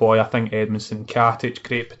young boy. I think Edmondson, Katic,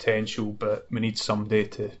 great potential, but we need somebody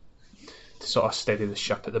to sort of steady the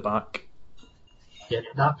ship at the back. Yeah,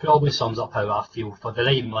 that probably sums up how I feel. For the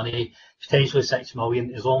right money, potentially 6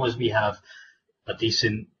 million, as long as we have a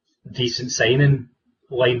decent signing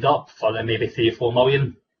lined up for maybe 3-4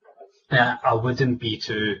 million, I wouldn't be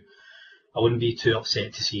too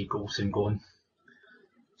upset to see Golson going.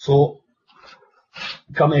 So,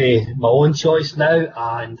 come to my own choice now,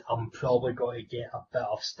 and I'm probably going to get a bit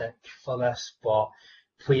of stick for this, but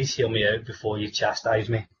please hear me out before you chastise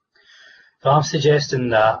me. So I'm suggesting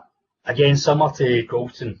that, again, similar to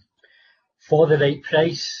Golson, for the right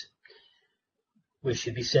price, we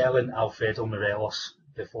should be selling Alfredo Morelos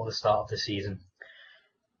before the start of the season.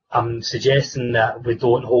 I'm suggesting that we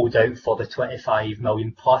don't hold out for the 25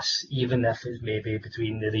 million plus, even if it's maybe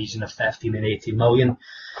between the region of 15 and 18 million.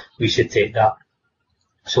 We should take that.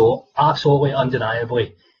 So, absolutely,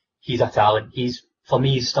 undeniably, he's a talent. For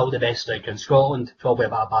me, he's still the best striker in Scotland. Probably a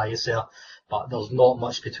bit of bias there, but there's not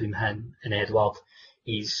much between him and Edward.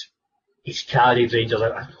 He's carried Rangers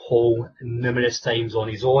out a whole numerous times on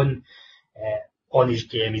his own. On his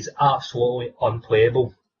game, he's absolutely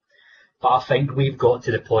unplayable. But I think we've got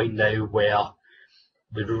to the point now where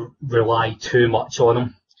we rely too much on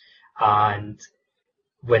him, and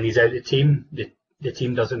when he's out of the team, the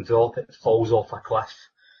team doesn't drop, it falls off a cliff.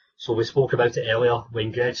 So we spoke about it earlier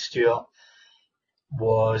when Greg Stewart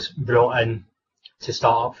was brought in to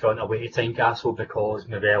start up front away to Tynecastle because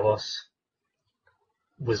Morelos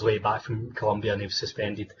was laid back from Colombia and he was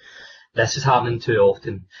suspended. this is happening too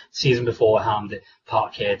often. Season before it happened at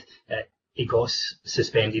Parkhead, he got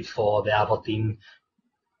suspended for the Aberdeen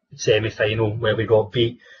semi-final where we got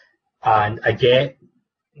beat. And I get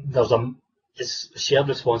it's shared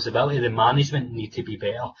responsibility. The management need to be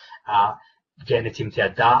better at getting the team to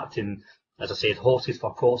adapt, and as I said, horses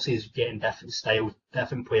for courses, getting different styles,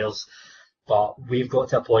 different players. But we've got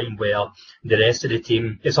to a point where the rest of the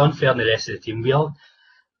team, it's unfair on the rest of the team.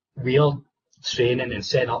 We are training and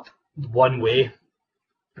setting up one way,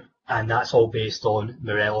 and that's all based on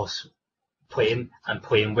Morelos playing and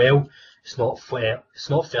playing well. It's not fair. It's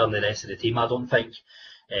not fair on the rest of the team, I don't think,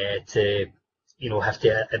 to have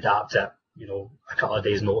to adapt at a couple of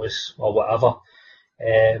days' notice or whatever.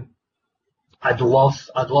 I'd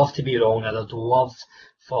love to be wrong, and I'd love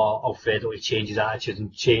for Alfredo to change his attitude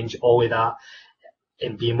and change all of that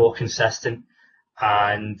and be more consistent.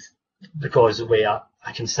 And because we're a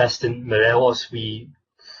consistent Morelos, there's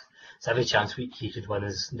every chance he could win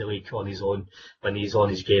the league on his own when he's on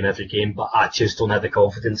his game every game, but I just don't have the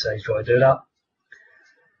confidence that he's got to do that.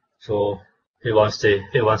 So who wants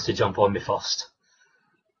to jump on me first?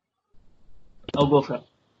 I'll go for it.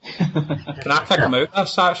 Can I pick him out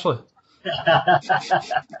this actually? I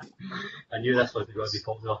knew this was going to be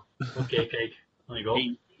popular. Okay, Craig, there you go.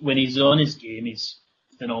 When he's on his game, he's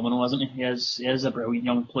phenomenal, isn't he? He is a brilliant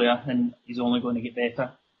young player, and he's only going to get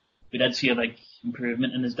better. We did see a big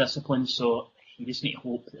improvement in his discipline, so you just need to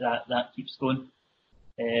hope that keeps going.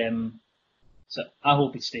 So I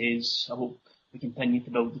hope he stays. I hope we continue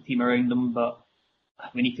to build the team around him, but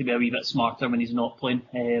we need to be a wee bit smarter when he's not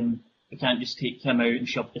playing. We can't just take him out and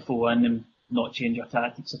shove Defoe in and not change our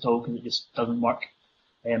tactics at all, because it just doesn't work.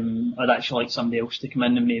 I'd actually like somebody else to come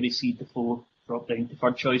in and maybe see Defoe drop down to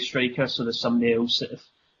third choice striker, so there's somebody else that if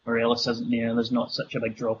Morelos isn't there, there's not such a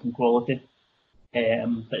big drop in quality. But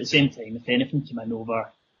at the same time, if anything came in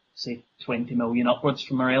over, say, 20 million upwards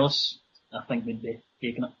from Morelos, I think we'd be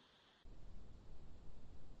taking it.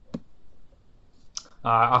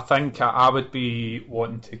 I think I would be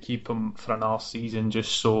wanting to keep him for another season,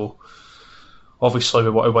 just so obviously we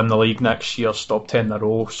want to win the league next year, stop 10 in a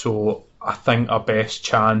row, so I think our best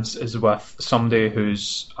chance is with somebody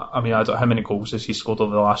who's, I don't know how many goals has he scored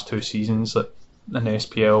over the last 2 seasons, like in the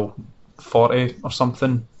SPL, 40 or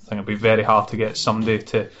something. I think it'd be very hard to get somebody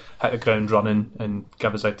to hit the ground running and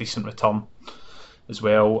give us a decent return as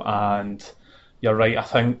well. And you're right, I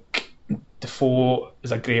think Defoe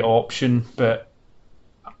is a great option, but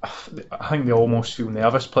I think they almost feel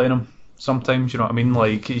nervous playing him sometimes, you know what I mean?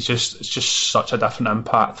 Like, it's just such a different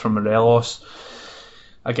impact from Morelos.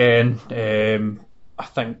 Again, I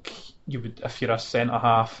think you would, if you're a centre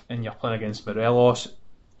half and you're playing against Morelos,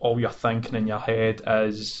 all you're thinking in your head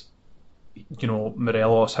is,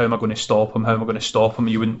 Morelos, how am I going to stop him? How am I going to stop him?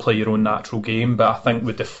 You wouldn't play your own natural game, but I think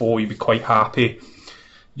with Defoe, you'd be quite happy,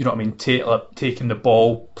 you know what I mean, taking the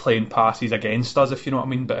ball, playing passes against us, if you know what I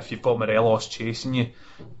mean. But if you've got Morelos chasing you,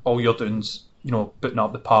 all you're doing's, booting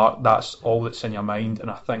up the park. That's all that's in your mind,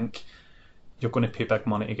 and I think you're going to pay big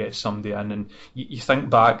money to get somebody in. And you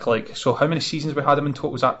think back, like, so how many seasons we had him in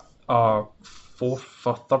total? Was that our 4th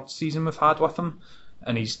or 3rd season we've had with him?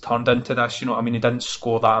 And he's turned into this, you know what I mean? He didn't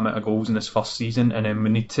score that amount of goals in his first season, and then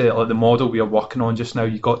we need to, like the model we are working on just now,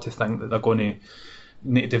 you've got to think that they're going to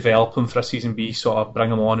need to develop him for a season B, sort of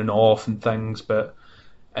bring him on and off and things, for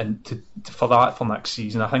next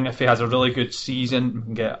season, I think if he has a really good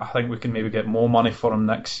season, I think we can maybe get more money for him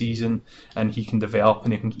next season, and he can develop,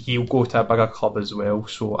 and he'll go to a bigger club as well.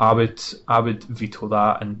 So I would veto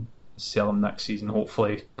that and sell him next season.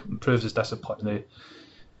 Hopefully, improves his discipline,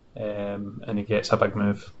 and he gets a big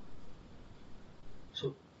move.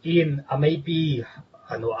 So Ian, I might be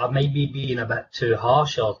being a bit too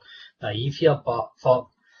harsh or naive here, but for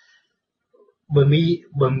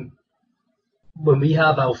when we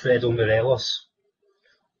have Alfredo Morelos,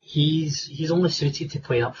 he's only suited to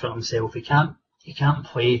playing up front himself. He can't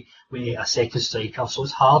play with a second striker, so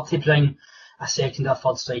it's hard to bring a second or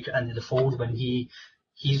third striker into the fold when he's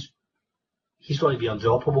got to be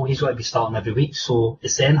undroppable. He's got to be starting every week, so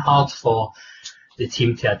it's then hard for the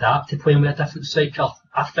team to adapt to playing with a different striker.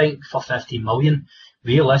 I think for 15 million,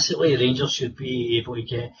 realistically, Rangers should be able to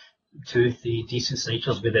get 2-3 decent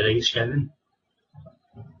strikers with the right scouting.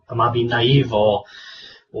 Am I being naive, or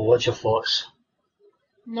what's your thoughts?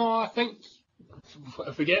 No, I think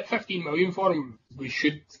if we get 15 million for him, we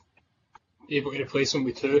should be able to replace him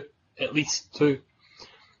with at least two.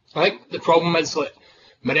 I think the problem is that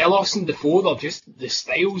Morelos and Defoe, the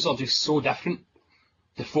styles are just so different.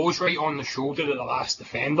 Defoe's right on the shoulder of the last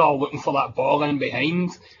defender, looking for that ball in behind,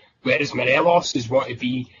 whereas Morelos is what to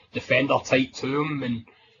be defender tight to him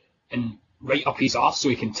and right up his arse so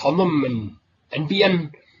he can turn them and be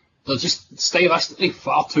in. They're just stylistically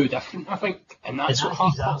far too different, I think, and that's what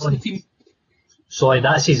hurts the team. So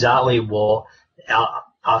that's exactly what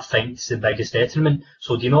I think is the biggest detriment.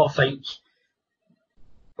 So do you not think,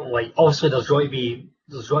 like, obviously there's got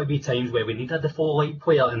to be times where we need a Defoe-like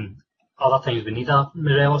player and other times we need a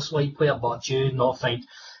Morelos-like player, but do you not think,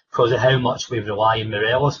 because of how much we rely on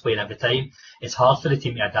Morelos playing every time, it's hard for the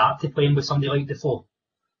team to adapt to playing with somebody like Defoe?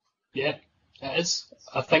 Yeah, it is.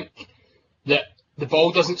 I think that the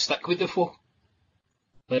ball doesn't stick with Defoe.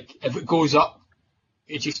 Like, if it goes up,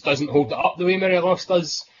 it just doesn't hold it up the way Morelos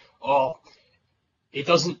does. Or he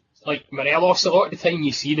doesn't, like Morelos, a lot of the time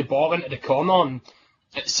you see the ball into the corner and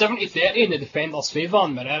it's 70-30 in the defender's favour,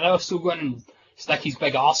 and Morelos will go in and stick his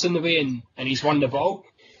big arse in the way and he's won the ball.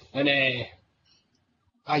 And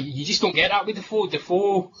you just don't get that with Defoe.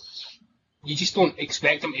 Defoe, you just don't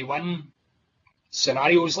expect him to win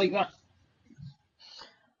scenarios like that.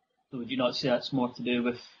 So would you not say that's more to do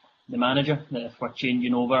with the manager, that if we're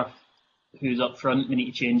changing over who's up front, we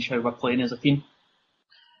need to change how we're playing as a team?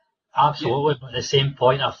 Absolutely, but at the same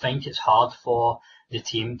point, I think it's hard for the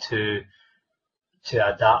team to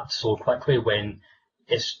adapt so quickly when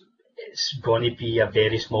it's going to be a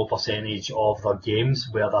very small percentage of their games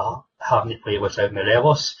where they're having to play without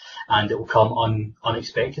Morelos, and it will come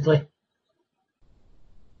unexpectedly.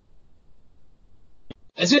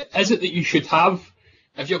 Is it that you should have,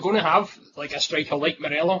 if you're going to have like a striker like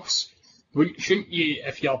Morelos, shouldn't you,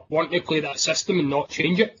 if you're wanting to play that system and not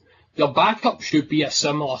change it, your backup should be a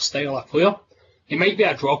similar style of player? He might be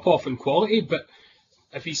a drop-off in quality, but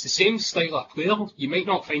if he's the same style of player, you might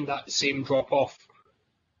not find that same drop-off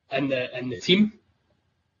in the team.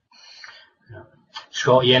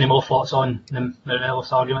 Scott, you any more thoughts on the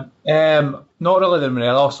Morelos argument? Not really the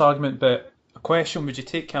Morelos argument, but a question: would you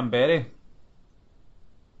take Canberra?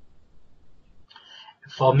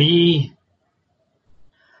 For me,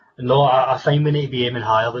 no. I think we need to be aiming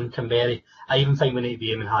higher than Canberra. I even think we need to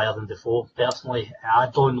be aiming higher than Defoe. Personally, I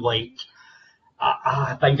don't like.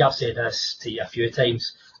 I think I've said this to you a few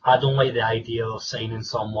times. I don't like the idea of signing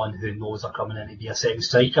someone who knows they're coming in to be a second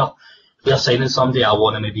striker. If they're signing somebody, I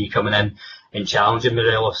want them to be coming in and challenging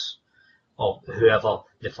Morelos or whoever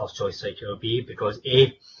the first choice striker will be, because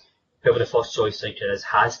whoever the first choice striker is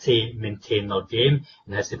has to maintain their game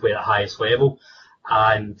and has to play at the highest level,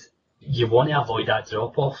 and you want to avoid that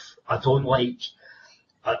drop off. I don't like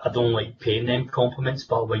paying them compliments,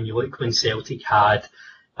 but when you look when Celtic had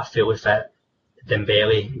a fully fit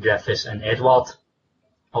Dembele, Griffiths and Edward,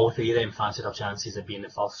 all three of them fancied their chances of being the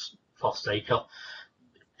first striker.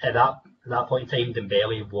 At that point in time,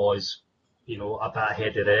 Dembele was, a bit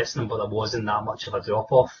ahead of the rest of them, but there wasn't that much of a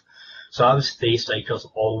drop off. So I was three strikers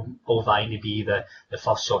all vying to be the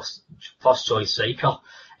first choice striker,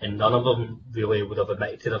 and none of them really would have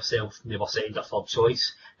admitted to themselves they were setting their third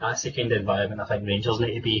choice. That's the kind of environment I think Rangers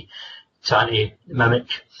need to be trying to mimic.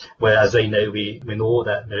 Whereas right now we know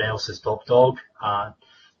that Morelos is top dog and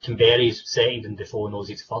Canberra's second and Defoe knows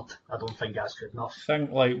he's third. I don't think that's good enough. I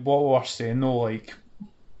think like what we're saying though, like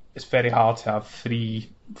it's very hard to have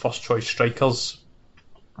three first choice strikers.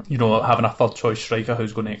 Having a third choice striker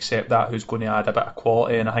who's going to accept that, who's going to add a bit of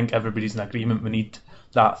quality, and I think everybody's in agreement we need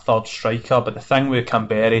that third striker. But the thing with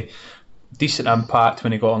Canberra, decent impact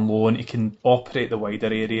when he got on loan, he can operate the wider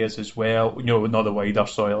areas as well, not the wider,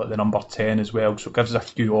 like the number 10 as well, so it gives us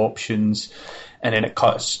a few options, and then it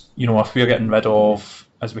cuts, if we're getting rid of,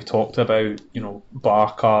 as we talked about,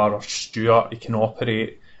 Barker or Stewart, he can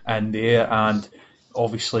operate in there, and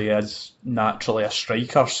obviously is naturally a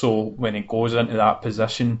striker, so when he goes into that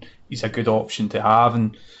position, he's a good option to have.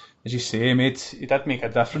 And as you say, he did make a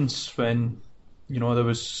difference when there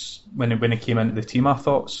was when he came into the team, I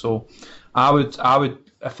thought. So I would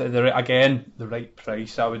if the right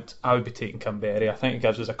price, I would be taking Canberra. I think it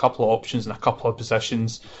gives us a couple of options in a couple of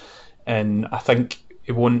positions, and I think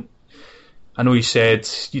it won't. I know you said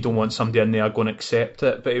you don't want somebody in there going to accept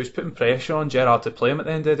it, but he was putting pressure on Gerrard to play him at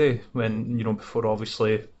the end of the day when, before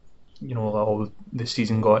obviously, all the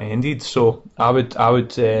season got ended. So I would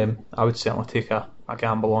certainly take a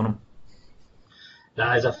gamble on him.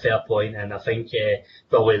 That is a fair point, and I think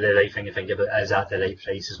probably the right thing to think about is at the right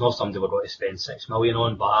price. It's not somebody we're going to spend $6 million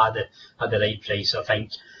on, but at the right price, I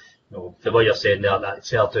think, the way you're saying there, that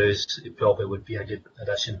fair dues, it probably would be a good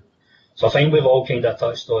addition. So I think we've all kind of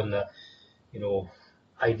touched on that.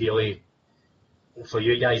 Ideally, for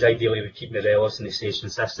you guys, we keep Morelos in the station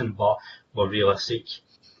system, but we're realistic.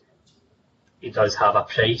 It does have a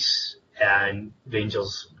price, and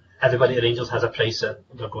everybody at Rangers has a price that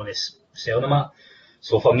they're going to sell them at.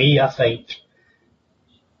 So for me, I think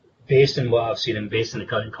based on what I've seen and based on the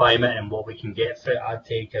current climate and what we can get for it, I'd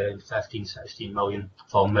take around 15, 16 million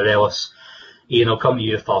for Morelos. Ian, I'll come to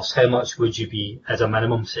you first. How much would you be, as a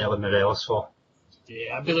minimum, selling Morelos for?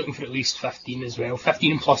 Yeah, I'd be looking for at least 15 as well.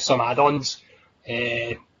 15 plus some add-ons.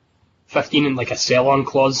 15 in like a sell-on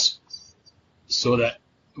clause, so that,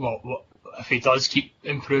 well, if he does keep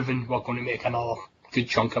improving, we're going to make another good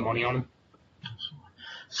chunk of money on him.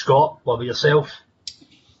 Scott, what about yourself?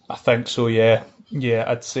 I think so, yeah. Yeah,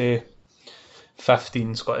 I'd say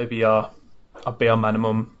 15's got to be a bare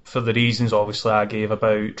minimum for the reasons obviously I gave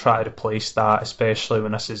about trying to replace that, especially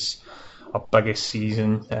when this is our biggest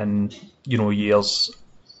season and, you know, years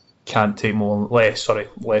can't take less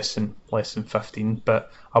than 15,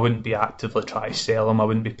 but I wouldn't be actively trying to sell them. I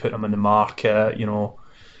wouldn't be putting them in the market, you know,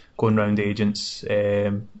 going round agents,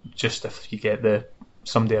 just if you get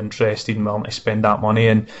somebody interested and willing to spend that money,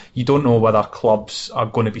 and you don't know whether clubs are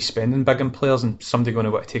going to be spending big on players and somebody going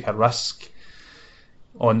to want to take a risk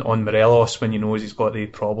on Morelos when you know he's got the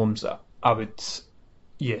problems. I would,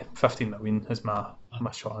 15 million is my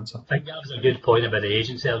short answer. I think that was a good point about the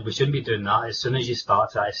agent sales. We shouldn't be doing that. As soon as you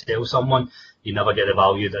start trying to sell someone, you never get the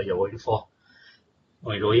value that you're looking for.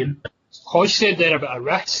 Want to go, Ian? Hodge said there about a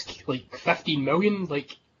risk, like 15 million,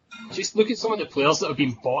 like, just look at some of the players that have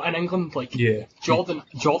been bought in England, like Jordan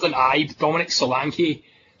Ibe, Dominic Solanke.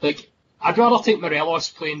 Like, I'd rather take Morelos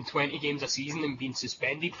playing 20 games a season and being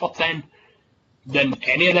suspended for 10 than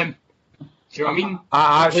any of them. Do you know what I mean?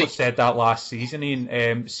 I actually said that last season,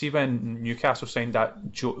 Ian. See when Newcastle signed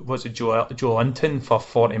that, Joe Linton for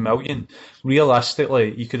 40 million?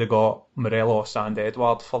 Realistically, you could have got Morelos and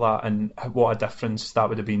Edward for that, and what a difference that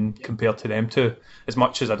would have been compared to them two. As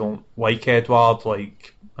much as I don't like Edward,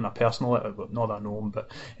 like, on a personal level, not that I know him,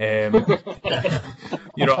 but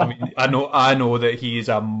you know what I mean. I know that he is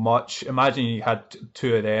a much. Imagine you had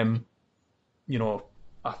two of them. You know,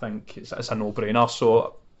 I think it's a no-brainer.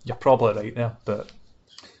 So you're probably right there. But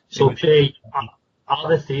so, Craig, are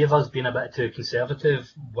the three of us being a bit too conservative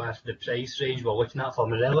with the price range we're looking at for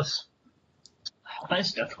Morelos?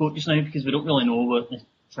 It's difficult just now because we don't really know what the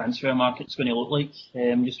transfer market's going to look like,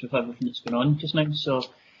 just with everything that's going on just now. So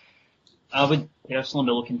I would personally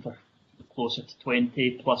be looking for closer to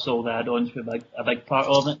 20 plus all the add-ons with a big part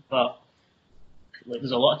of it. But like,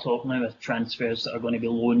 there's a lot of talk now with transfers that are going to be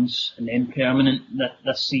loans and then permanent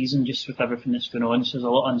this season, just with everything that's going on. So there's a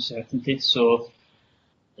lot of uncertainty. So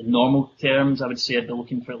in normal terms, I would say I'd be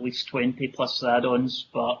looking for at least 20 plus the add-ons.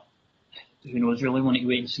 But who knows? Really want to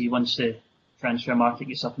wait and see once the transfer market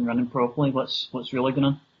gets up and running properly. What's really going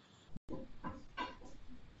on?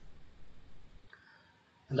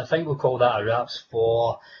 And I think we'll call that a wraps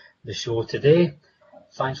for the show today.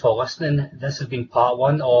 Thanks for listening. This has been part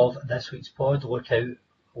one of this week's pod. Look out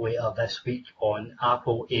later this week on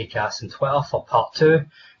Apple, Acast and Twitter for part two.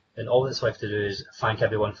 And all that's left to do is thank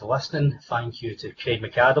everyone for listening. Thank you to Craig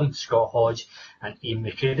McAdam, Scott Hodge and Ian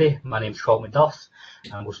McCready. My name's Scott McDuff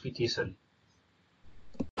and we'll speak to you soon.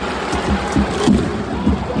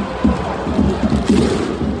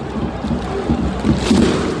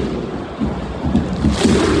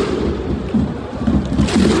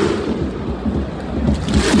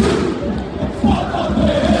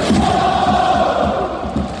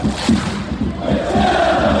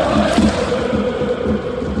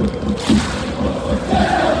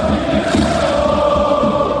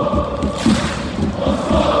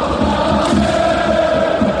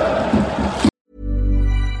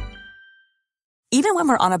 Even when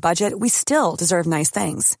we're on a budget, we still deserve nice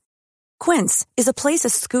things. Quince is a place to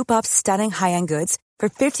scoop up stunning high-end goods for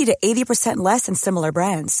 50 to 80% less than similar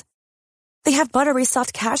brands. They have buttery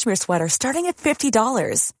soft cashmere sweaters starting at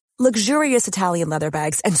 $50, luxurious Italian leather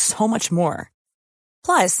bags, and so much more.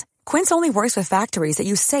 Plus, Quince only works with factories that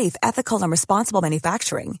use safe, ethical, and responsible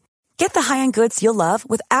manufacturing. Get the high-end goods you'll love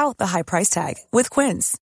without the high price tag with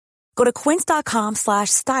Quince. Go to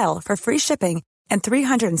quince.com/style for free shipping and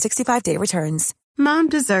 365-day returns. Mom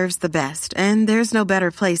deserves the best, and there's no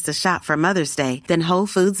better place to shop for Mother's Day than Whole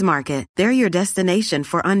Foods Market. They're your destination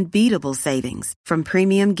for unbeatable savings, from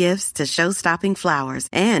premium gifts to show-stopping flowers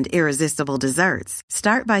and irresistible desserts.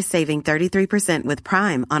 Start by saving 33% with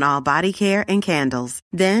Prime on all body care and candles.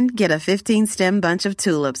 Then get a 15-stem bunch of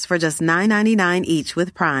tulips for just $9.99 each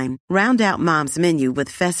with Prime. Round out Mom's menu with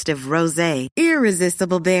festive rosé,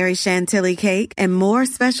 irresistible berry chantilly cake, and more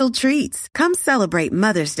special treats. Come celebrate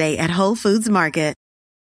Mother's Day at Whole Foods Market.